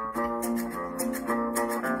Cash.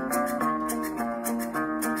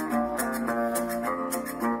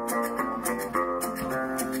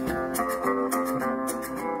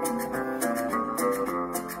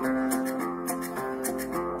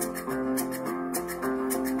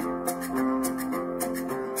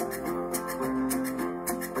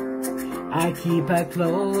 I keep a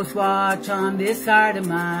close watch on this heart of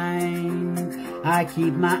mine. I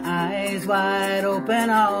keep my eyes wide open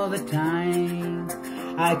all the time.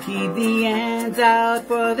 I keep the ends out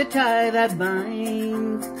for the tie that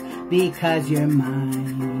binds. Because you're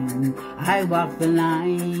mine, I walk the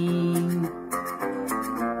line.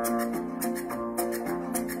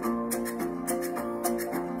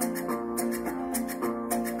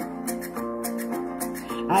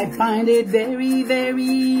 I find it very, very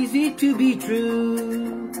easy to be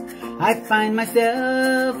true. I find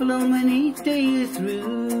myself alone when each day is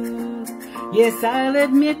through. Yes, I'll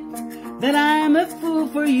admit that I'm a fool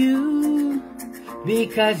for you.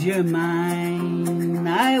 Because you're mine,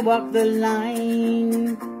 I walk the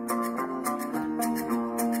line.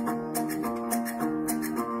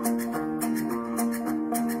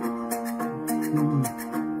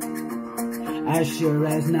 I As sure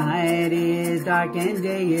as night is dark and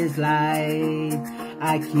day is light,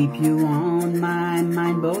 I keep you on my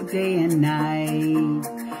mind both day and night.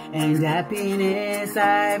 And happiness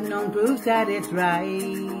I've known proves that it's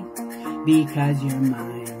right. Because you're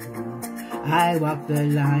mine, I walk the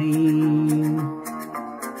line.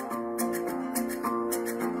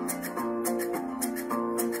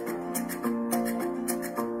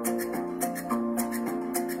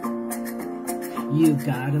 You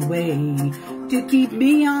got a way to keep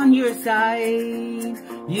me on your side.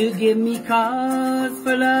 You give me cause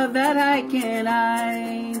for love that I can't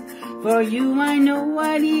hide. For you I know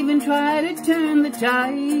I'd even try to turn the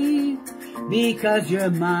tide. Because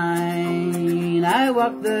you're mine, I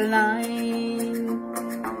walk the line.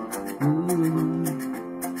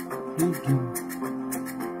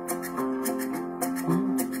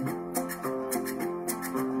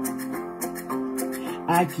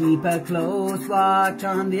 I keep a close watch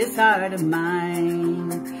on this heart of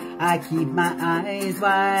mine. I keep my eyes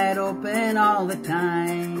wide open all the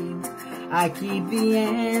time. I keep the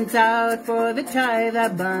ends out for the tie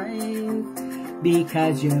that binds.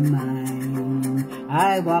 Because you're mine,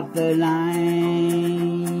 I walk the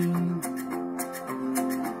line.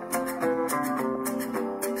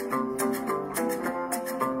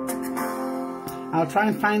 I'll try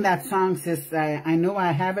and find that song, sis. I know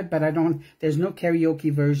I have it, but I don't, there's no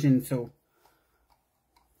karaoke version, so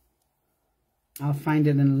I'll find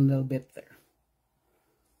it in a little bit there.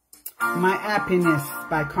 My Happiness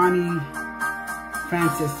by Connie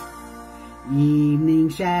Francis. Evening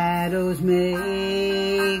shadows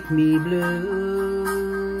make me blue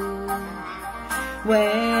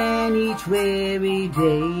when each weary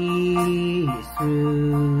day is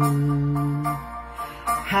through.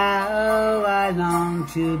 How I long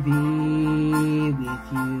to be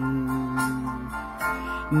with you,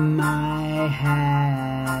 my happiness.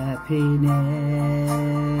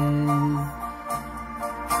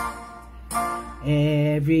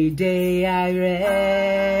 Every day I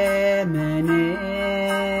reminisce,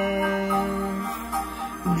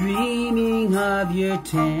 dreaming of your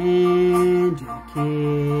tender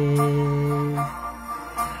kiss.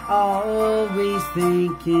 Always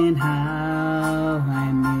thinking how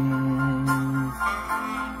I miss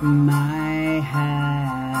my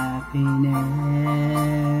happiness.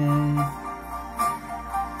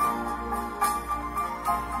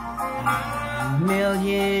 A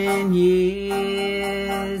million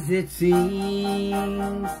years it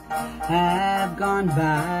seems have gone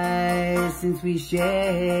by since we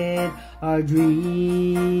shared our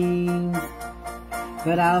dreams.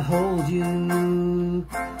 But I'll hold you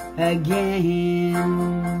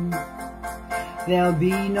again. There'll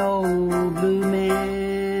be no blue memories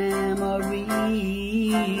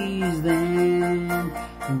then,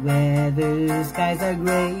 whether skies are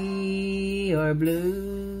gray or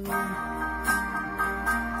blue.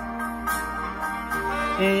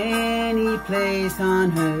 Any place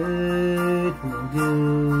on earth will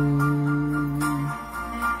do,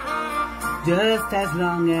 just as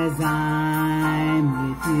long as I'm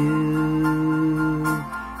with you,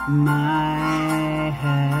 my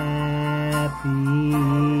happiness.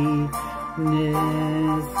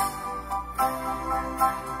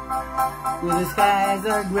 Whether the skies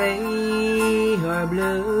are gray or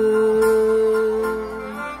blue,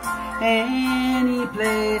 any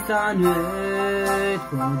place on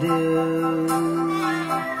earth will do,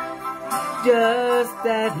 just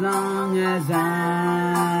as long as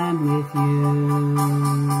I'm with you,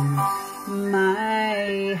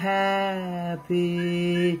 my happiness.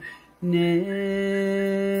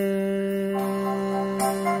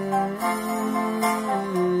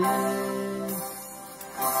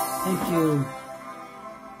 Thank you.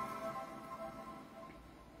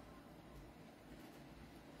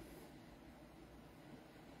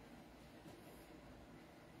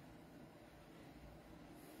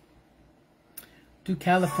 To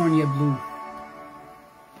California Blue.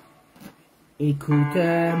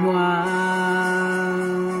 Écoute-moi,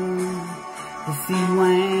 si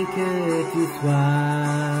loin que tu sois,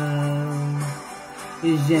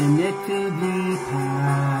 je ne t'oublie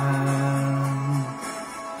pas,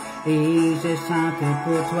 et je chante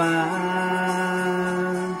pour toi.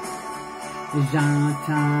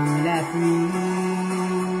 J'entends la pluie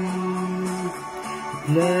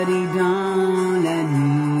pleurer dans la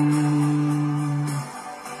nuit.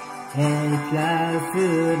 Elle pleure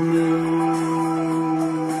sur nous,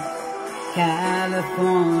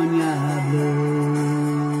 California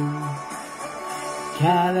Blue,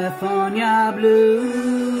 California Blue.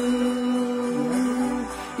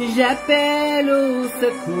 J'appelle au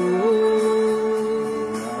secours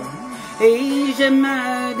et je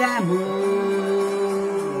meurs d'amour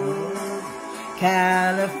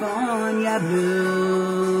California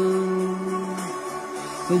Blue.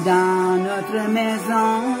 Dans notre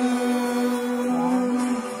maison,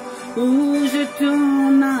 où je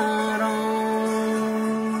tourne en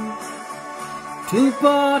rond, tout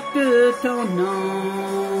porte ton nom,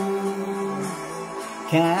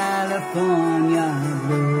 California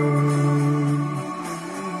Blue.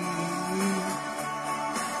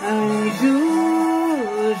 Un jour,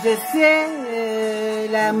 je sais,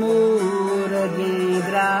 l'amour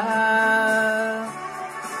reviendra.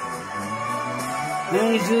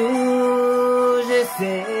 Un jour, je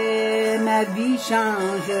sais, ma vie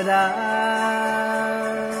changera.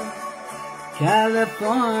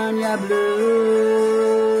 California Blue,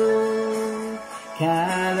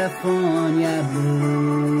 California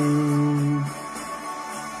Blue.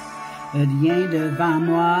 Rien devant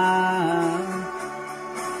moi,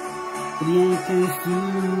 rien qu'un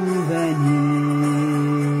souvenir.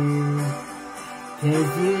 Tes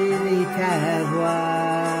yeux et ta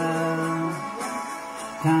voix,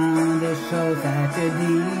 tant de choses à te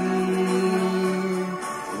dire.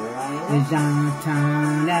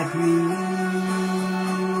 J'entends la pluie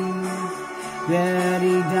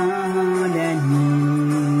pleurer dans la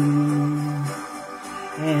nuit.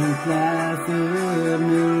 Elle pleure sur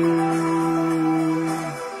nous.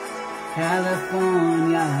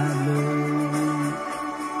 California Blue,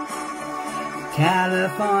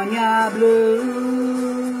 California Blue.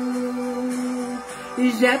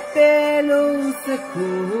 J'appelle au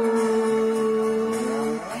secours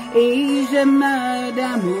et je meurs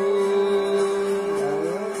d'amour.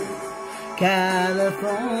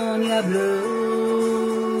 California Blue.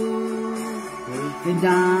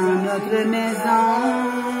 Dans notre maison,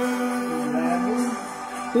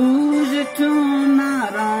 où je tourne en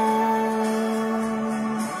rond,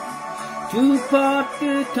 tout porte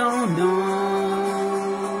ton nom,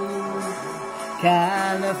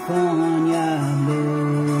 California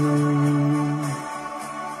Blue.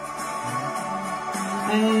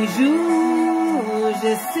 Un jour,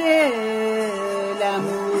 je sais,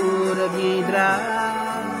 l'amour reviendra.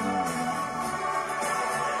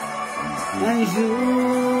 Un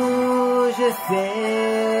jour, je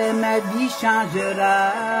sais, ma vie changera.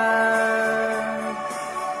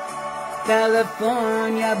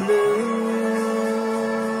 California Blue,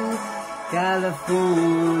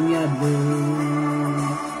 California Blue.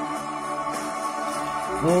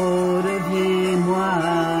 Oh, reviens-moi,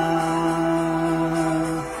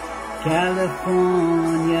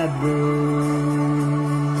 California Blue.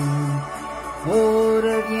 Oh,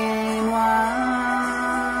 reviens-moi,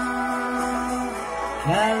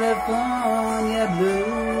 California Blue.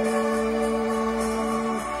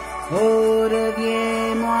 Oh,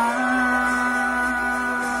 reviens-moi,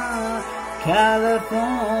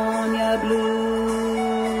 California Blue.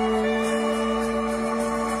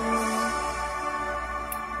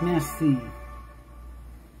 Merci.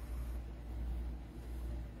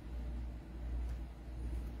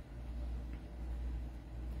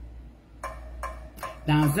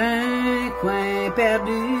 Dans un coin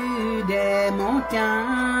perdu des montagnes,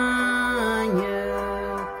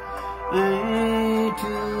 un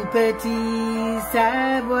tout petit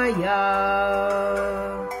Savoyard,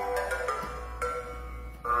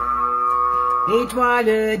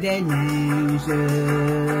 étoile des neiges,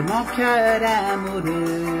 mon cœur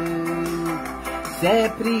amoureux s'est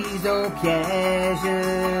pris au piège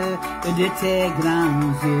de tes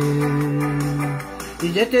grands yeux.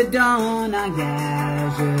 Je te donne en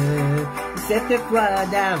gage cette fois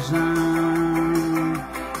d'argent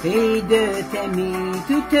et de t'aimer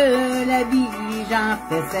toute la vie, j'en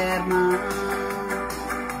fais serment.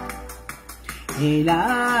 Et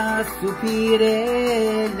là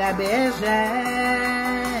soupirait la bergère,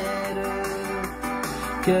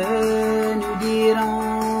 que nous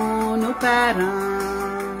diront nos parents?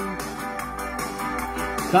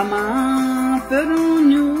 Comment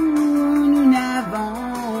ferons-nous? Nous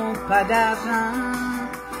n'avons pas d'argent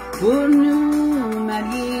pour nous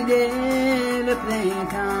marier dès le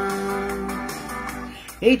printemps.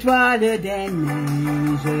 Étoile des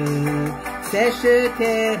neiges, sèche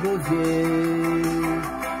tes beaux yeux,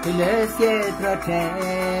 le ciel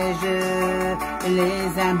protège les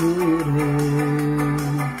amoureux.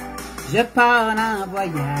 Je pars en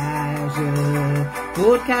voyage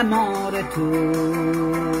pour qu'à mon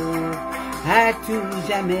retour, à tout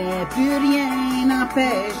jamais, plus rien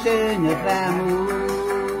n'empêche notre amour.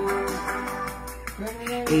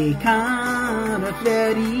 Et quand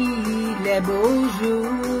refleurit les beaux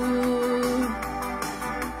jours,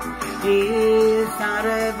 il s'en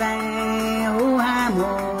revint au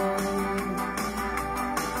hameau,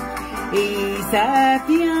 et sa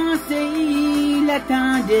fiancée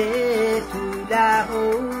l'attendait tout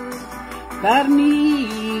là-haut, parmi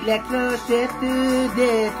les clochettes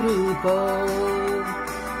des troupeaux.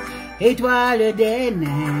 Étoile des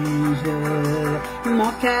neiges,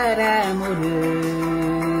 mon cœur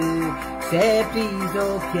amoureux s'est pris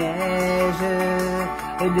au piège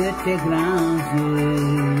de tes grands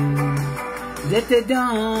yeux. Je te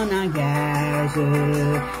donne en gage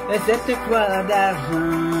cette croix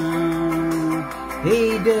d'argent,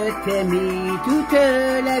 et de t'aimer toute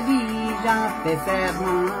la vie, j'en fais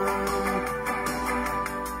serment.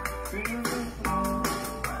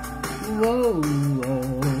 Wow,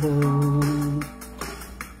 wow,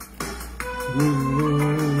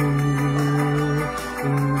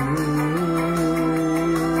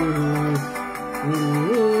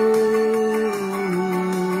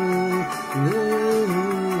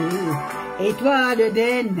 Étoile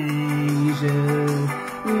des neiges,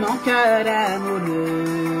 mon cœur amoureux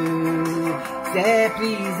s'est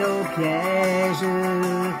pris au piège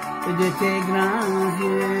de tes grands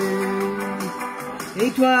yeux.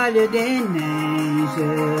 Étoile des neiges,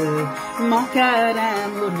 mon cœur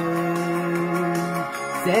amoureux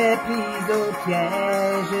s'est pris au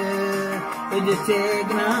piège de tes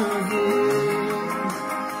grands yeux.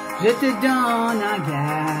 Je te donne en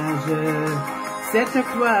gage cette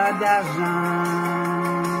croix d'argent,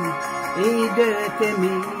 et de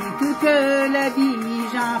t'aimer toute la vie,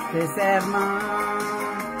 j'en fais serment.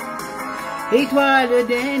 Étoile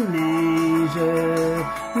des neiges,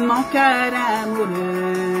 mon cœur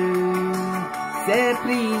amoureux s'est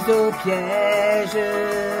pris au piège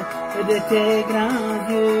de tes grands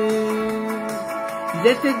yeux.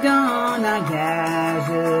 Je te donne en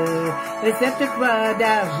gage cette croix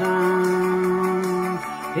d'argent,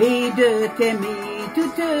 et de t'aimer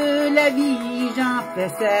toute la vie, j'en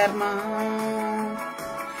fais serment.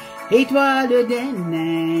 Étoile des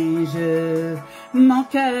neiges, mon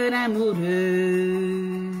cœur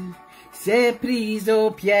amoureux s'est pris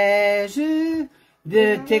au piège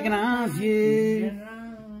de tes grands yeux.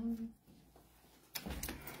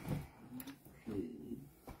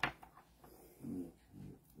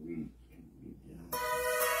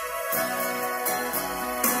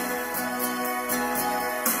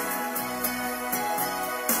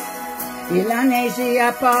 Il a neigé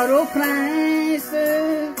à Port-au-Prince,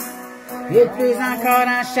 il pleut encore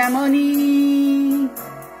en Chamonix.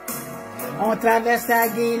 On traverse à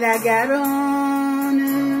Gué la Garonne,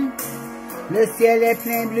 le ciel est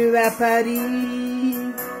plein bleu à Paris.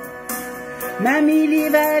 Mamie,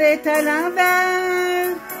 l'hiver est à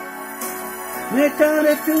l'envers, ne t'en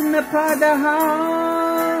retourne pas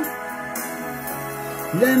dehors.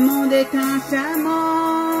 Le monde est en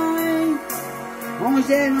chamois, on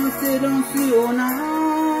gèle, on se ronfle au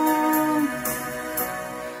nord.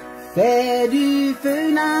 Fais du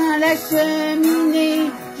feu dans la cheminée,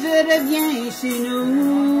 je reviens chez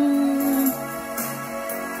nous.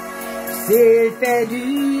 S'il fait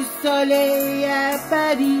du soleil à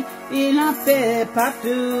Paris, il en fait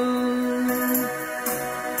partout.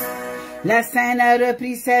 La Seine a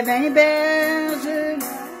repris ses 20 berges,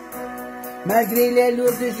 malgré les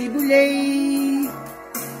lourdes giboulées.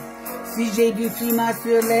 Si j'ai du climat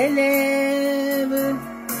sur les lèvres,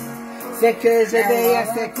 c'est que je vais à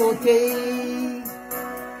ses côtés.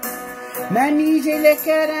 Mamie, j'ai le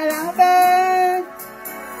cœur à l'envers,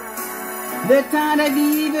 le temps de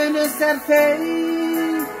vivre le cercueil.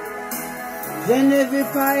 Je ne veux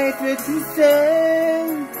pas être tout seul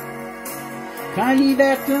quand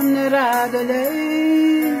l'hiver tournera de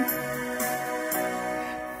l'œil.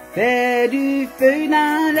 Fais du feu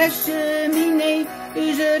dans la cheminée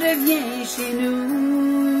et je reviens chez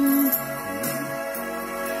nous.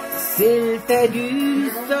 S'il fait du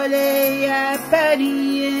soleil à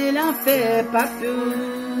Paris, il en fait partout.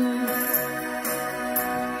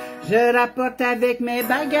 Je rapporte avec mes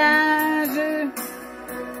bagages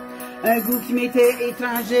un goût qui m'était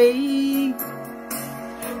étranger,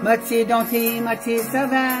 moitié dompté, moitié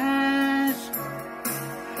sauvage.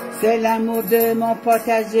 C'est l'amour de mon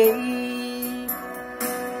potager.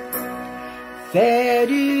 Fais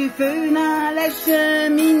du feu dans la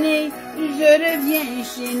cheminée, je reviens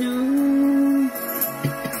chez nous.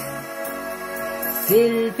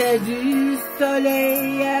 S'il fait du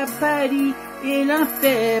soleil à Paris, il en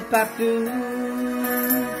fait partout.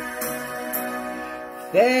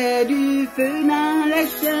 Fais du feu dans la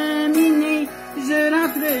cheminée, je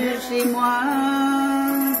rentre chez moi.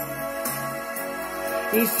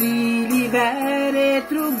 Et si l'hiver est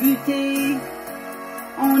trop buté,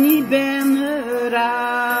 on hibernera.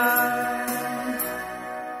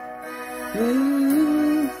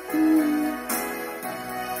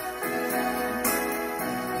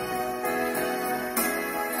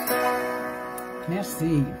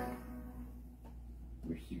 Merci.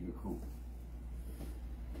 Merci beaucoup.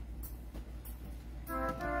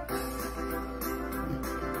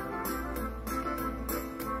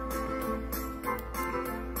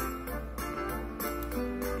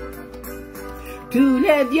 Tous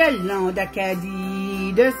les violons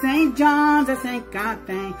d'Acadie, de Saint-Jean à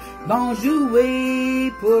Saint-Quentin, vont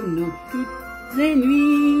jouer pour nous toutes les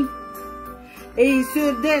nuits. Et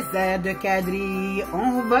sur des airs de quadrille,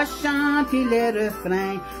 on va chanter les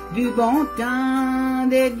refrains du bon temps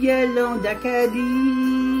des violons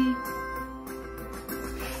d'Acadie.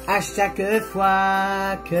 À chaque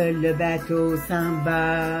fois que le bateau s'en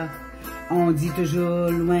va, on dit toujours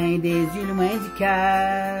loin des yeux, loin du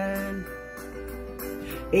cœur.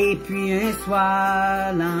 Et puis un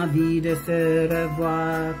soir, l'envie de se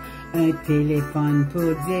revoir, un téléphone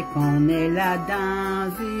pour dire qu'on est là dans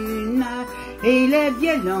une heure. Et les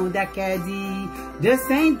violons d'Acadie, de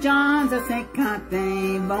Saint-Jean à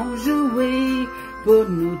Saint-Quentin, vont jouer pour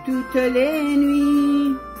nous toutes les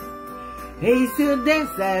nuits. Et sur des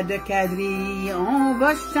airs de quadrille, on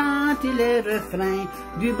va chanter les refrains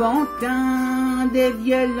du bon temps des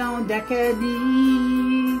violons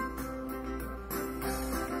d'Acadie.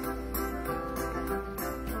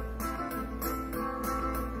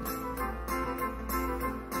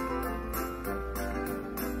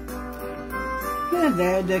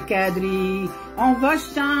 Vers de quadrille, on va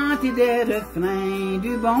chanter des refrains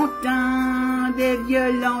du bon temps des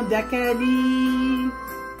violons d'Acadie.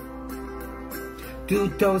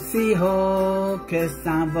 Tout aussi haut que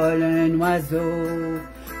s'envole un oiseau,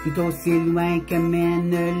 tout aussi loin que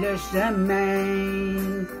mène le chemin.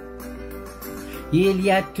 Il y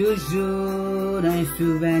a toujours un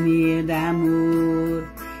souvenir d'amour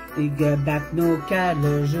que battent nos cœurs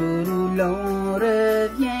le jour où l'on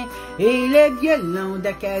revient. Et les violons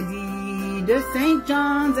d'Acadie, de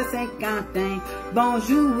Saint-Jean à Saint-Quentin, vont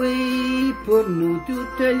jouer pour nous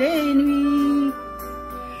toutes les nuits.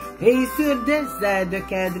 Et sur des airs de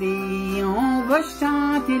quadrille, on va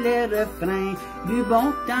chanter les refrains du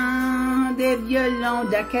bon temps des violons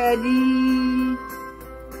d'Acadie.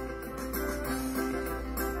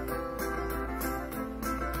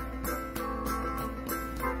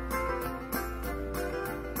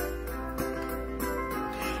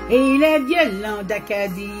 Et les violons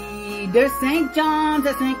d'Acadie, de Saint-Jean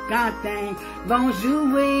à Saint-Quentin, vont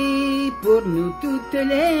jouer pour nous toutes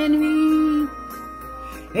les nuits.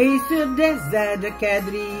 Et sur des airs de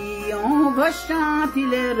quadrille, on va chanter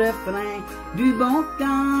les refrains du bon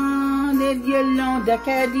temps des violons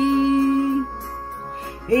d'Acadie.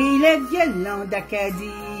 Et les violons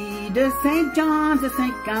d'Acadie, de Saint-Jean à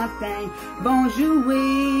Saint-Quentin, vont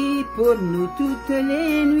jouer pour nous toutes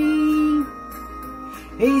les nuits.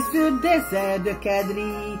 Et sur des airs de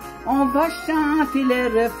quadrille, on va chanter les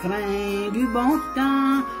refrains du bon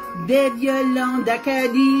temps des violons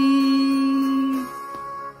d'Acadie.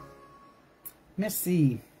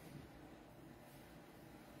 Merci.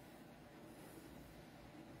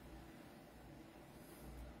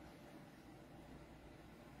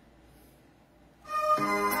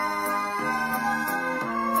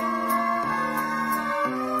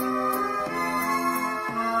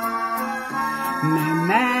 Ma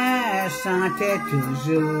mère chantait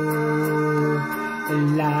toujours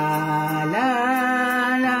la la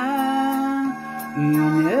la,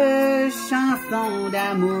 une chanson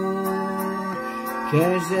d'amour que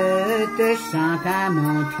je te chante à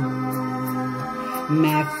mon tour.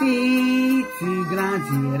 Ma fille, tu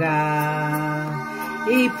grandiras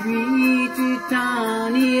et puis tu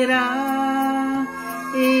t'en iras.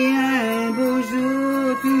 Et un beau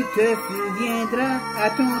jour, tu te souviendras à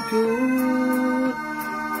ton tour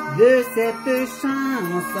de cette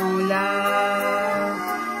chanson-là.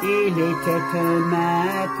 Il était un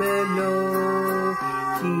matelot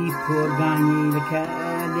qui, pour gagner le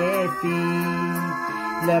cœur des filles,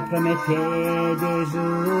 leur promettait des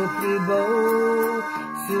jours plus beaux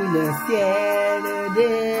sous le ciel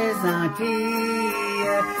des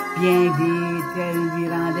Antilles. Bien vite, elle lui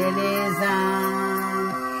rendait les âmes,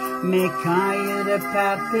 mais quand ils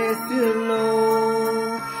repartaient sur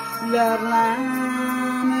l'eau, leurs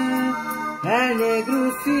larmes allaient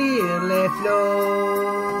grossir les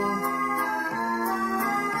flots.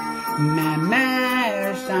 Ma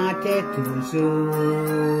mère chantait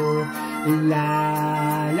toujours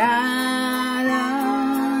la la la,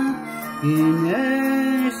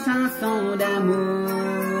 une chanson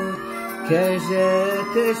d'amour que je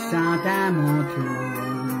te chante à mon tour.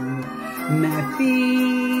 Ma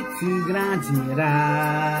fille, tu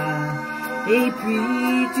grandiras et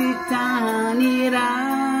puis tu t'en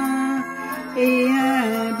iras. Et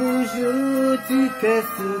un beau jour, tu te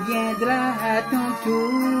souviendras à ton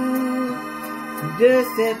tour de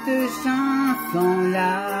cette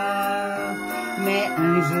chanson-là. Mais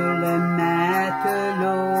un jour le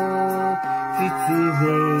matelot fut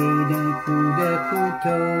tué d'un coup de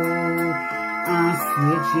couteau.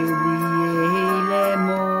 Ensuite j'ai oublié les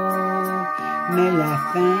mots, mais la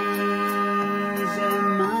fin, je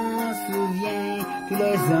m'en souviens. Tous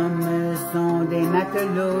les hommes sont des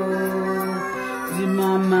matelots, du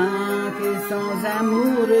moment qu'ils sont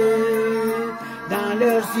amoureux. Dans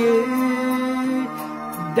leurs yeux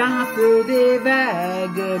dansent des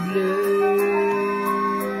vagues bleues.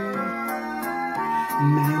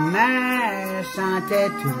 Ma mère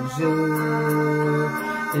chantait toujours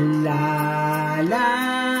la la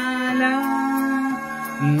la,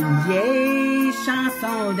 une vieille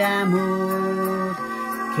chanson d'amour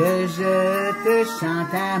que je te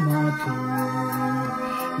chante à mon tour.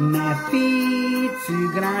 Ma fille, tu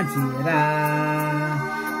grandiras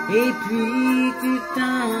et puis tu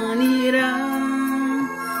t'en iras.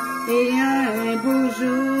 Et un beau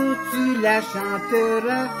jour, tu la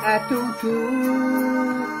chanteras à ton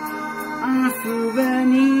tour, en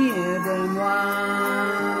souvenir de moi.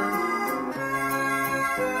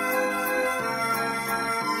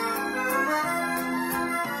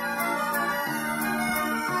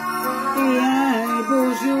 Et un beau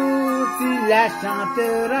jour, tu la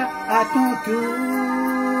chanteras à ton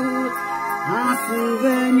tour, en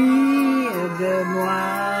souvenir de moi.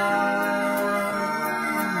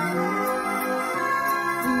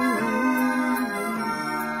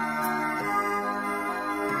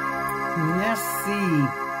 Merci.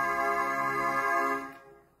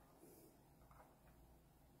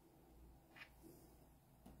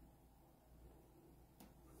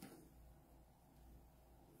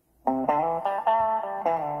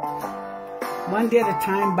 One Day at a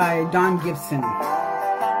Time by Don Gibson.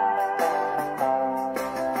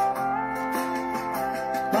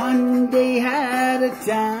 One day at a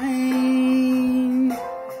time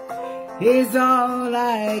is all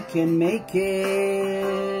I can make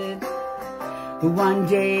it. One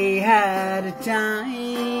day at a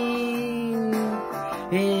time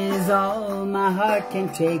is all my heart can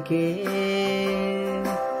take it.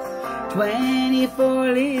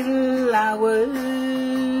 24 little hours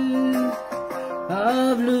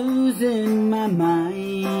of losing my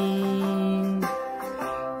mind.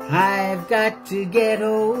 I've got to get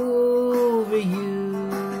over you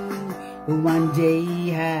one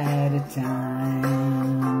day at a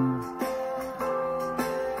time.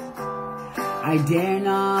 I dare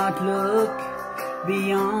not look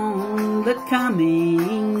beyond the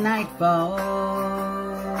coming nightfall.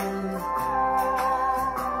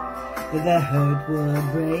 The hurt will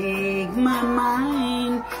break my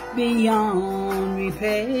mind beyond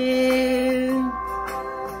repair.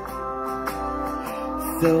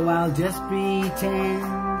 So I'll just pretend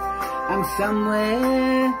I'm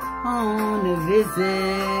somewhere on a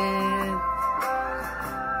visit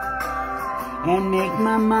and make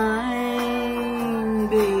my mind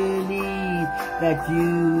believe that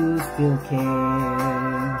you still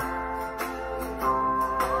care.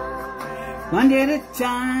 One day at a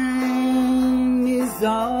time is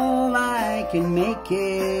all I can make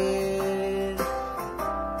it.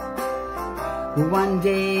 One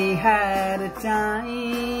day at a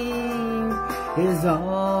time is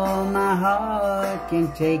all my heart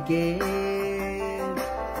can take it.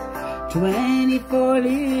 24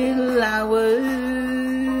 little hours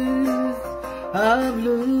of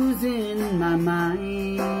losing my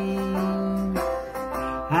mind.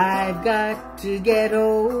 I've got to get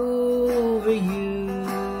over you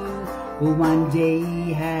one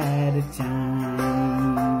day at a time.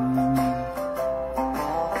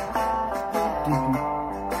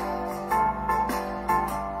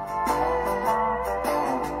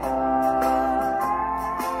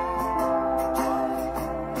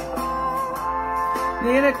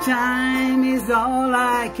 At a time is all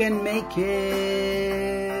I can make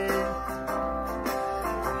it.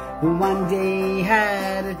 One day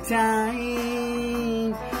at a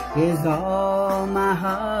time is all my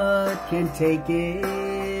heart can take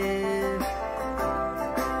it.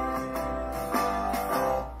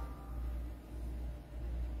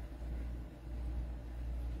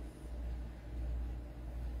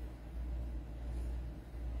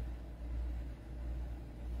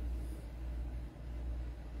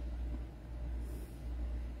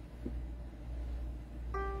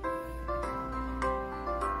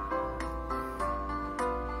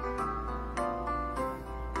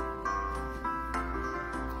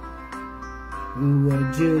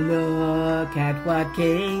 Would you look at what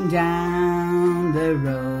came down the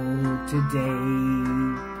road?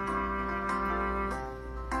 today,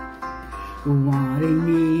 wanting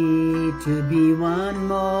me to be one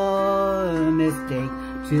more mistake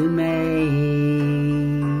to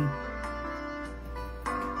make,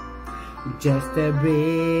 just a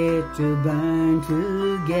bridge to burn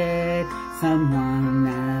to get someone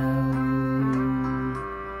else.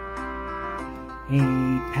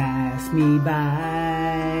 Hey, pass me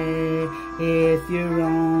by if you're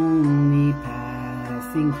only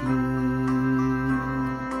passing through.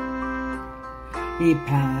 Hey,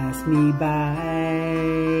 pass me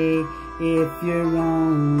by if you're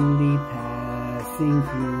only passing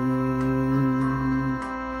through.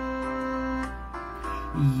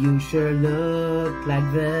 You sure look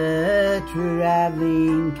like the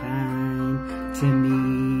traveling kind to me.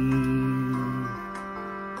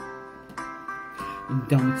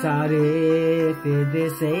 Don't start if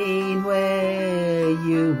this ain't where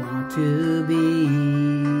you want to be.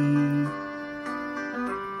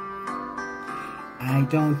 I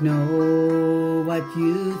don't know what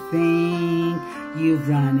you think you've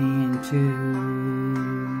run into.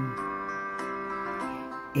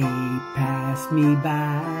 Hey, pass me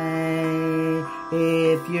by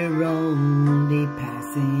if you're only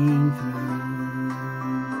passing through.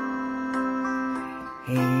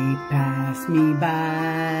 Hey, pass me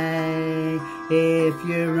by if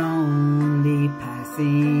you're only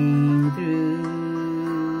passing through.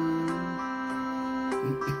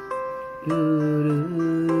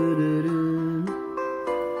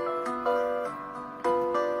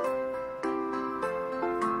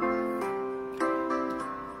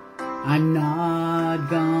 I'm not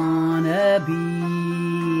gonna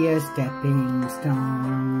be a stepping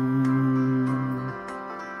stone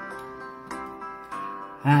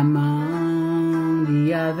among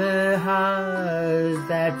the other hearts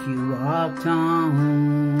that you walked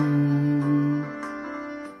on.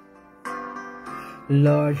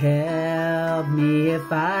 Lord, help me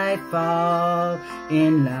if I fall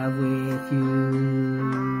in love with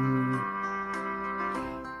you.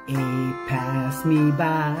 Hey, pass me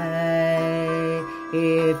by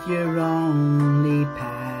if you're only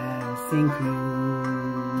passing through.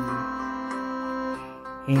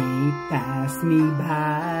 Hey, pass me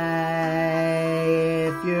by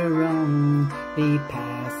if you're only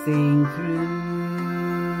passing through.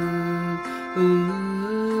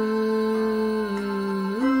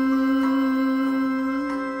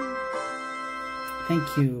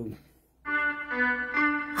 Thank you.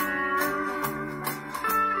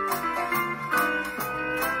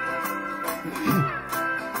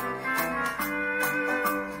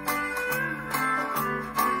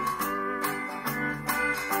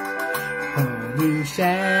 Holy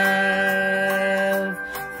shelf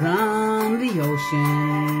from the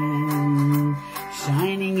ocean,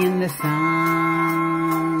 shining in the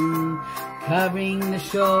sun, covering the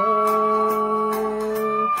shore.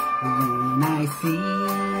 When I see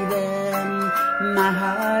them, my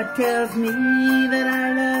heart tells me that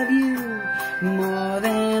I love you more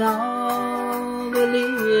than all the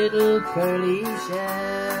little pearly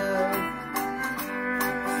shells.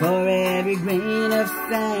 For every grain of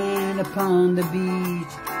sand upon the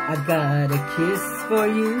beach, I've got a kiss for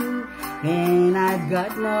you, and I've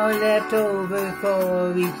got more left over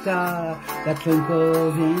for each star that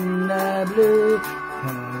twinkles in the blue.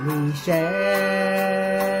 Pearly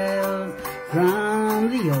shells from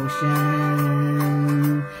the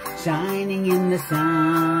ocean, shining in the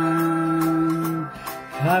sun,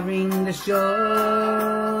 covering the shore.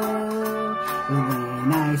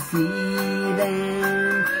 When I see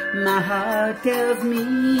them, my heart tells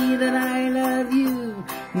me that I love you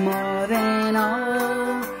more than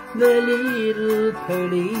all the little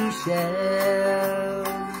pearly shells.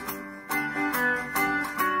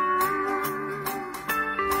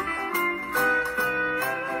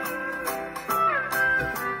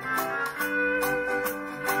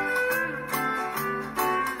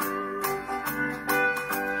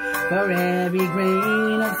 For every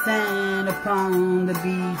grain of sand upon the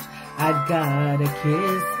beach, I've got a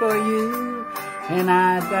kiss for you, and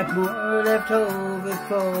I've got more left over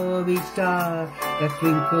for each star that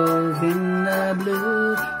twinkles in the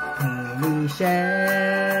blue. Pearly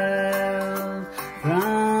shells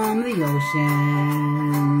from the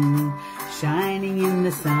ocean, shining in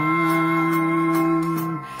the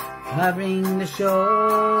sun, covering the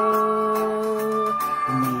shore.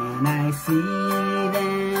 When I see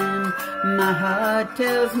them, my heart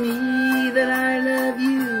tells me that I love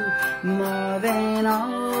you more than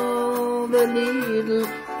all the little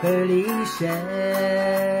pearly shells.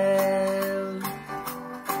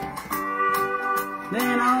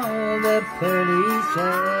 Than all the pearly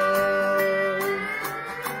shells.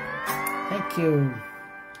 Thank you.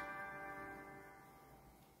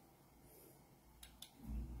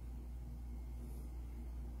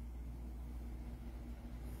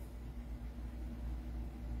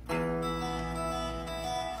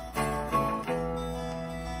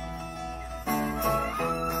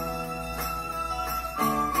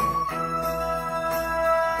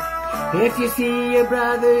 If you see your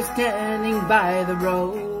brother standing by the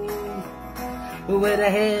road with a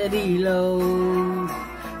heavy load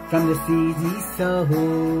from the seeds he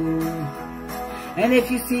sowed, and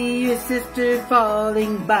if you see your sister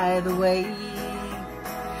falling by the way,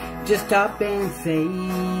 just stop and say,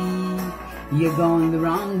 you're going the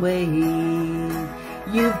wrong way.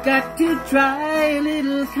 You've got to try a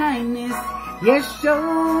little kindness. Yes, show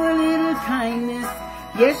a little kindness.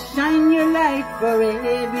 Yes, shine your light for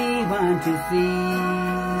everyone to see.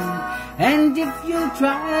 And if you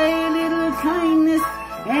try a little kindness,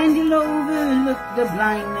 and you'll overlook the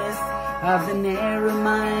blindness of the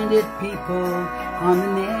narrow-minded people on the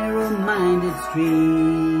narrow-minded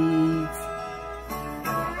streets.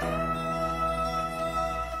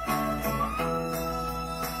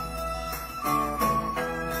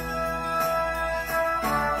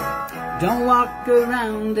 Don't walk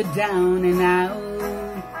around the down and out.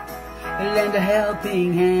 Lend a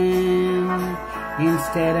helping hand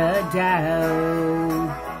instead of doubt.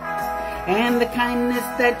 And the kindness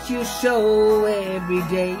that you show every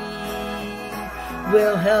day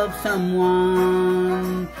will help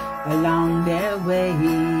someone along their way.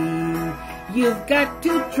 You've got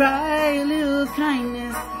to try a little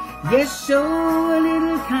kindness. Yes, show a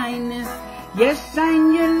little kindness. Yes,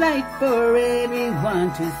 shine your light for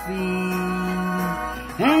everyone to see.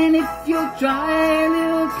 And if you try a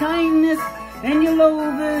little kindness, then you'll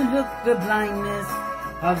overlook the blindness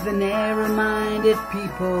of the narrow-minded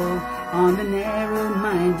people on the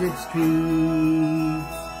narrow-minded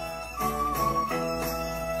streets.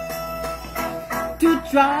 To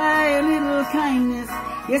try a little kindness,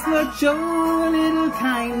 yes, Lord, show a little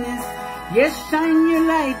kindness. Yes, shine your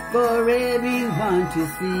light for everyone to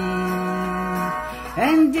see.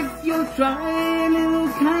 And if you try a little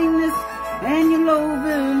kindness, and you'll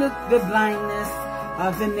overlook the blindness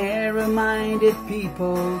of the narrow-minded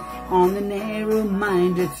people on the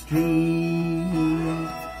narrow-minded street.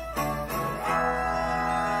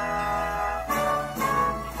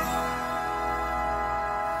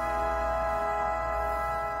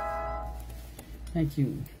 Thank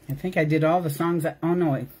you. I think I did all the songs. Oh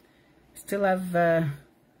no, I still have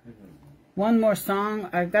one more song.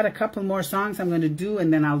 I've got a couple more songs I'm going to do,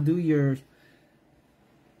 and then I'll do your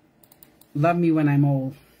Love Me When I'm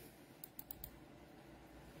Old.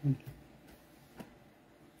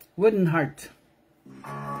 Wooden Heart.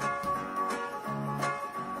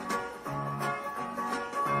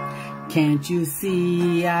 Can't you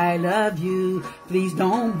see I love you? Please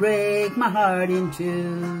don't break my heart in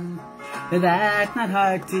two. That's not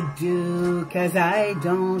hard to do, 'cause I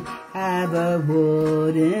don't have a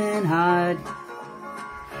wooden heart.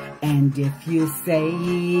 And if you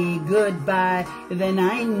say goodbye, then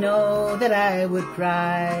I know that I would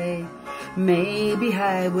cry. Maybe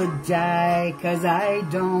I would die, 'cause I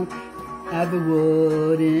don't have a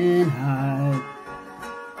wooden heart.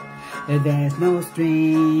 There's no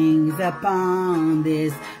strings upon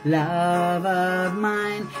this love of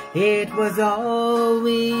mine. It was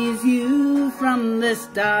always you from the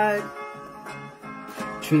start.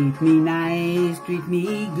 Treat me nice, treat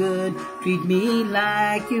me good, treat me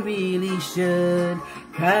like you really should.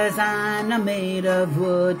 'Cause I'm not made of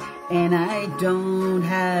wood, and I don't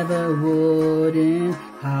have a wooden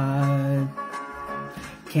heart.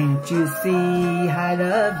 Can't you see I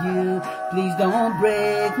love you? Please don't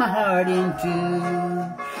break my heart in two.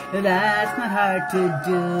 That's not hard to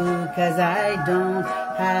do, 'cause I don't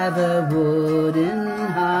have a wooden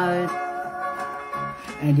heart.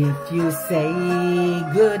 And if you say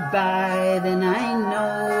goodbye, then I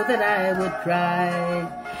know that I would cry.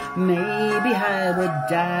 Maybe I would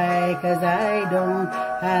die, 'cause I don't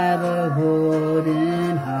have a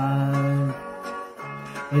wooden heart.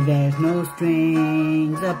 There's no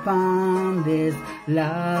strings upon this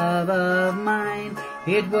love of mine.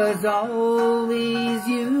 It was always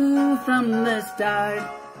you from the start.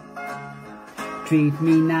 Treat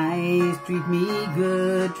me nice, treat me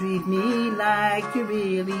good, treat me like you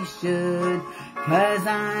really should. 'Cause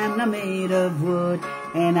I'm not made of wood,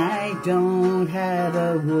 and I don't have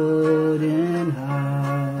a wooden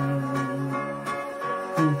heart.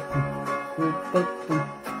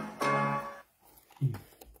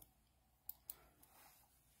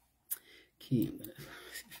 Okay,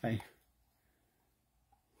 see if I...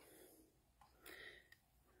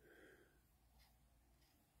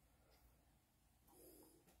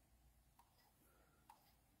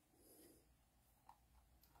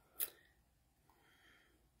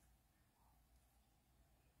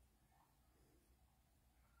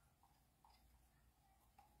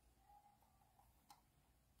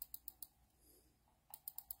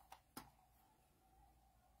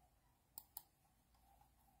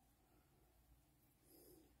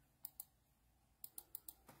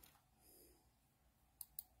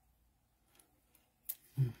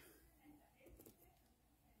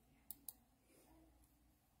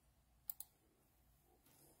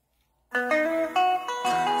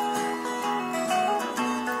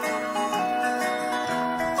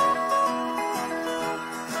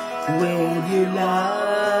 Will you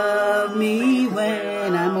love me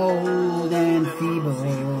when I'm old and feeble?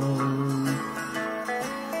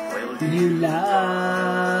 Will you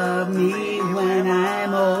love me when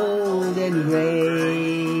I'm old and gray?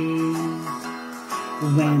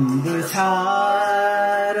 When this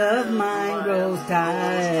heart of mine grows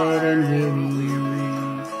tired and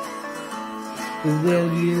weary,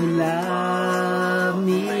 will you love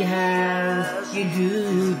me as you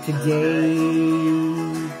do today?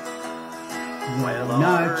 When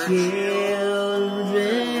our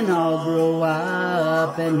children all grow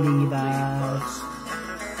up and leave us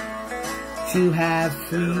to have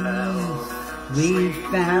sweet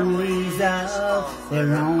families of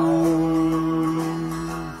their own,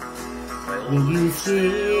 will you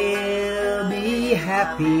still be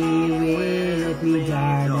happy with me,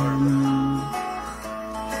 darling?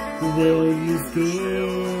 Will you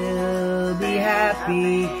still be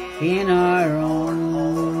happy in our own?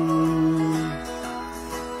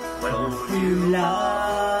 Will you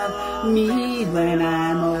love me when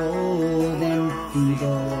I'm old and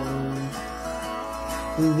feeble?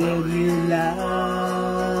 Will you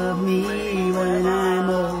love me when I'm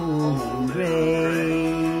old and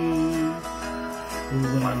gray?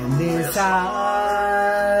 When this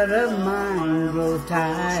heart of mine grows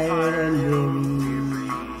tired and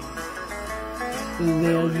weary,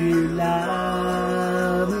 will you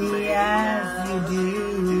love me as you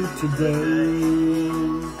do today?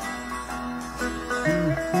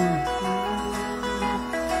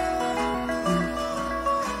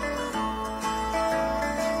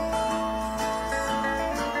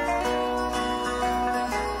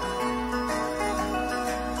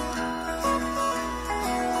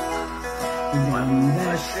 When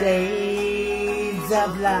the shades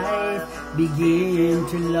of life begin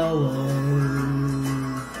to lower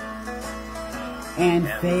and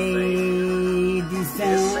fate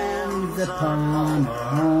descends upon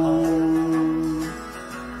our home,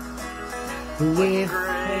 with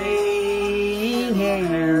praying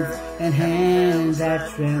hands and hands that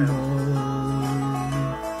tremble,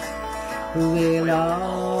 will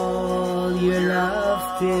all your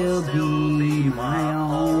love still be my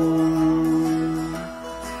own?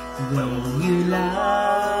 Will you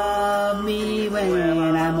love me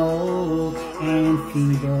when I'm old and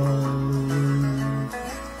feeble?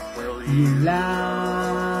 Will you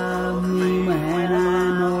love me when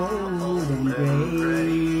I'm old and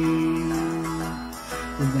gray?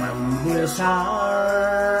 When this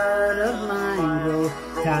heart of mine grows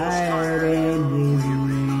tired and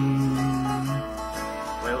weary,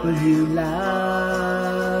 will you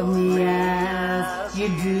love me as you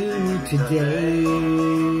do today?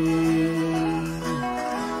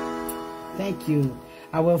 Thank you.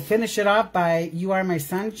 I will finish it off by You Are My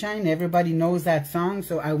Sunshine. Everybody knows that song,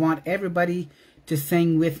 so I want everybody to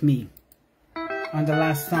sing with me on the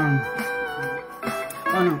last song.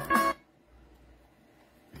 Oh no.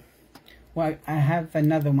 Well, I have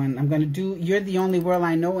another one. I'm going to do You're the Only World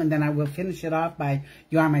I Know, and then I will finish it off by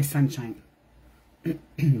You Are My Sunshine.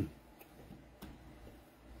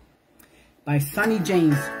 By Sonny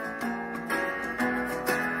James.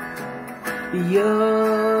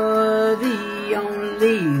 You're the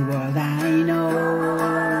only world I know.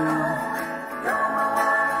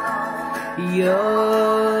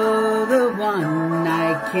 You're the one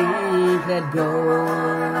I can't let go.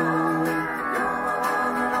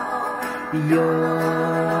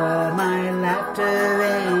 You're my laughter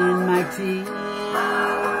and my tears,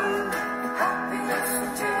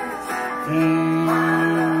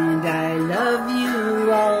 and I love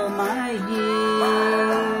you all my years.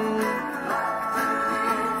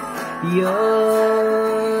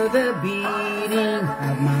 You're the beating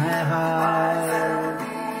of my heart.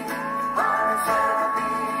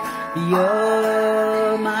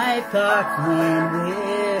 You're my thoughts when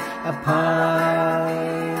we're apart.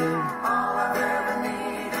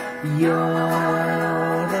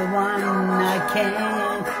 You're the one I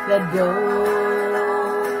can't let go.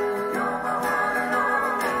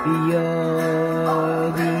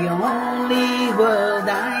 You're the only world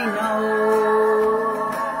I know.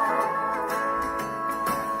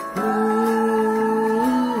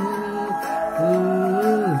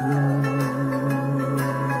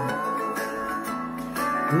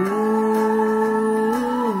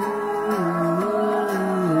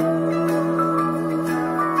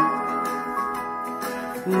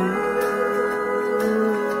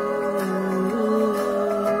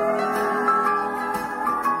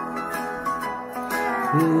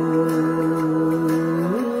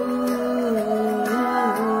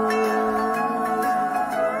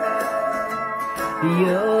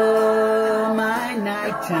 You're my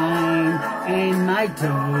night time and my day.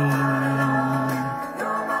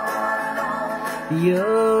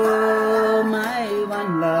 You're my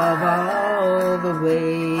one love all the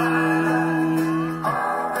way.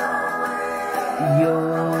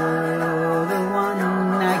 You're the one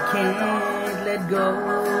I can't let go.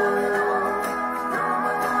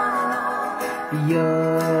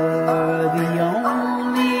 You're the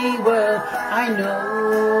only world I know.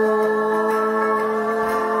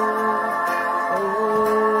 Oh,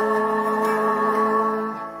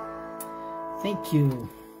 thank you.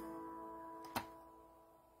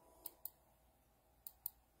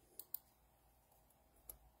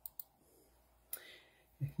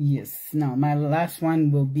 Yes, now my last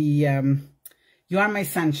one will be You Are My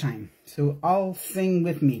Sunshine. So all sing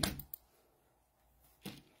with me.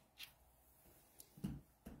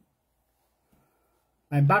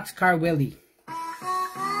 My Boxcar Willie.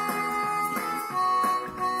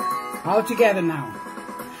 All together now.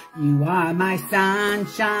 You are my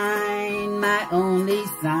sunshine, my only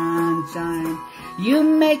sunshine. You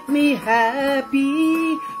make me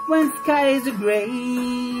happy when skies are gray.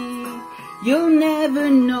 You'll never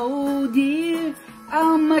know, dear,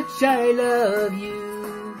 how much I love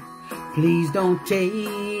you. Please don't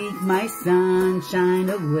take my sunshine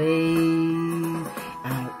away.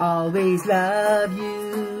 I'll always love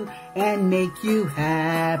you and make you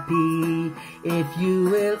happy if you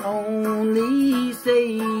will only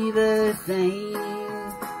say the same.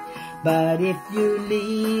 But if you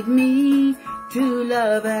leave me to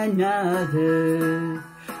love another,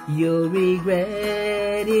 you'll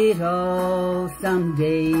regret it all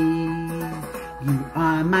someday. You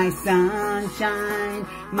are my sunshine,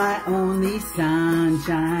 my only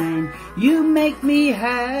sunshine. You make me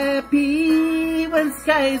happy when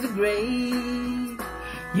skies are gray.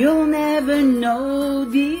 You'll never know,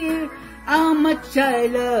 dear, how much I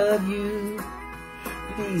love you.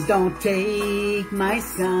 Please don't take my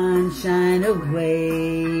sunshine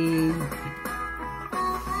away.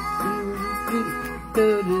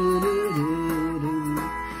 Do do do do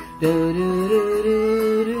do do do do.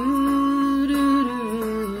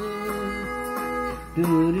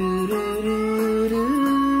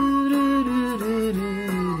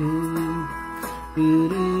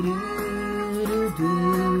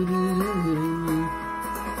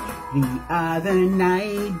 The other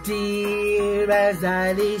night, dear, as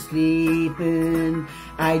I lay sleeping,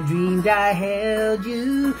 I dreamed I held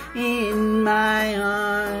you in my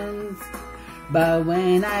arms. But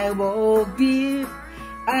when I woke, dear,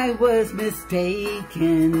 I was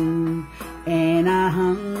mistaken, and I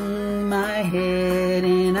hung my head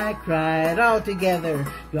and I cried all together.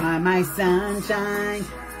 You are my sunshine,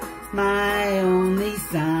 my only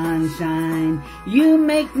sunshine. You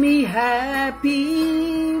make me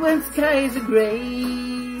happy when skies are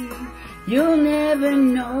gray. You'll never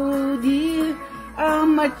know, dear, how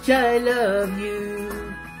much I love you.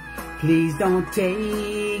 Please don't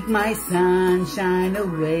take my sunshine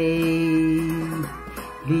away.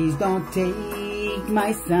 Please don't take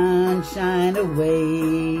my sunshine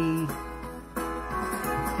away.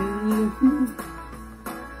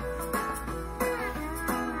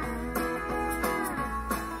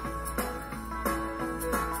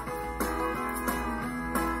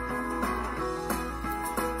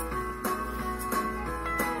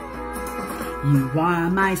 You are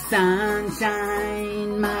my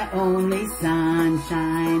sunshine, my only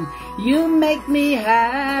sunshine. You make me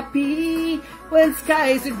happy when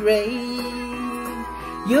skies are gray.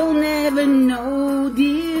 You'll never know,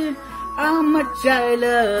 dear, how much I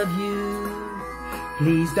love you.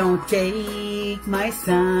 Please don't take my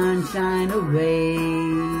sunshine away.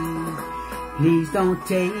 Please don't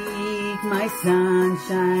take my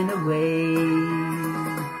sunshine away.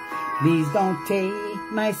 Please don't take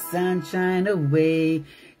my sunshine away.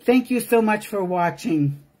 Thank you so much for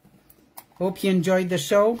watching. Hope you enjoyed the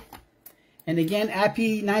show. And again,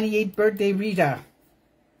 happy 98th birthday, Rita.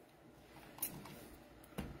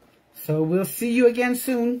 So we'll see you again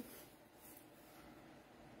soon.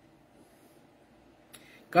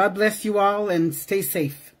 God bless you all and stay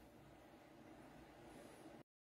safe.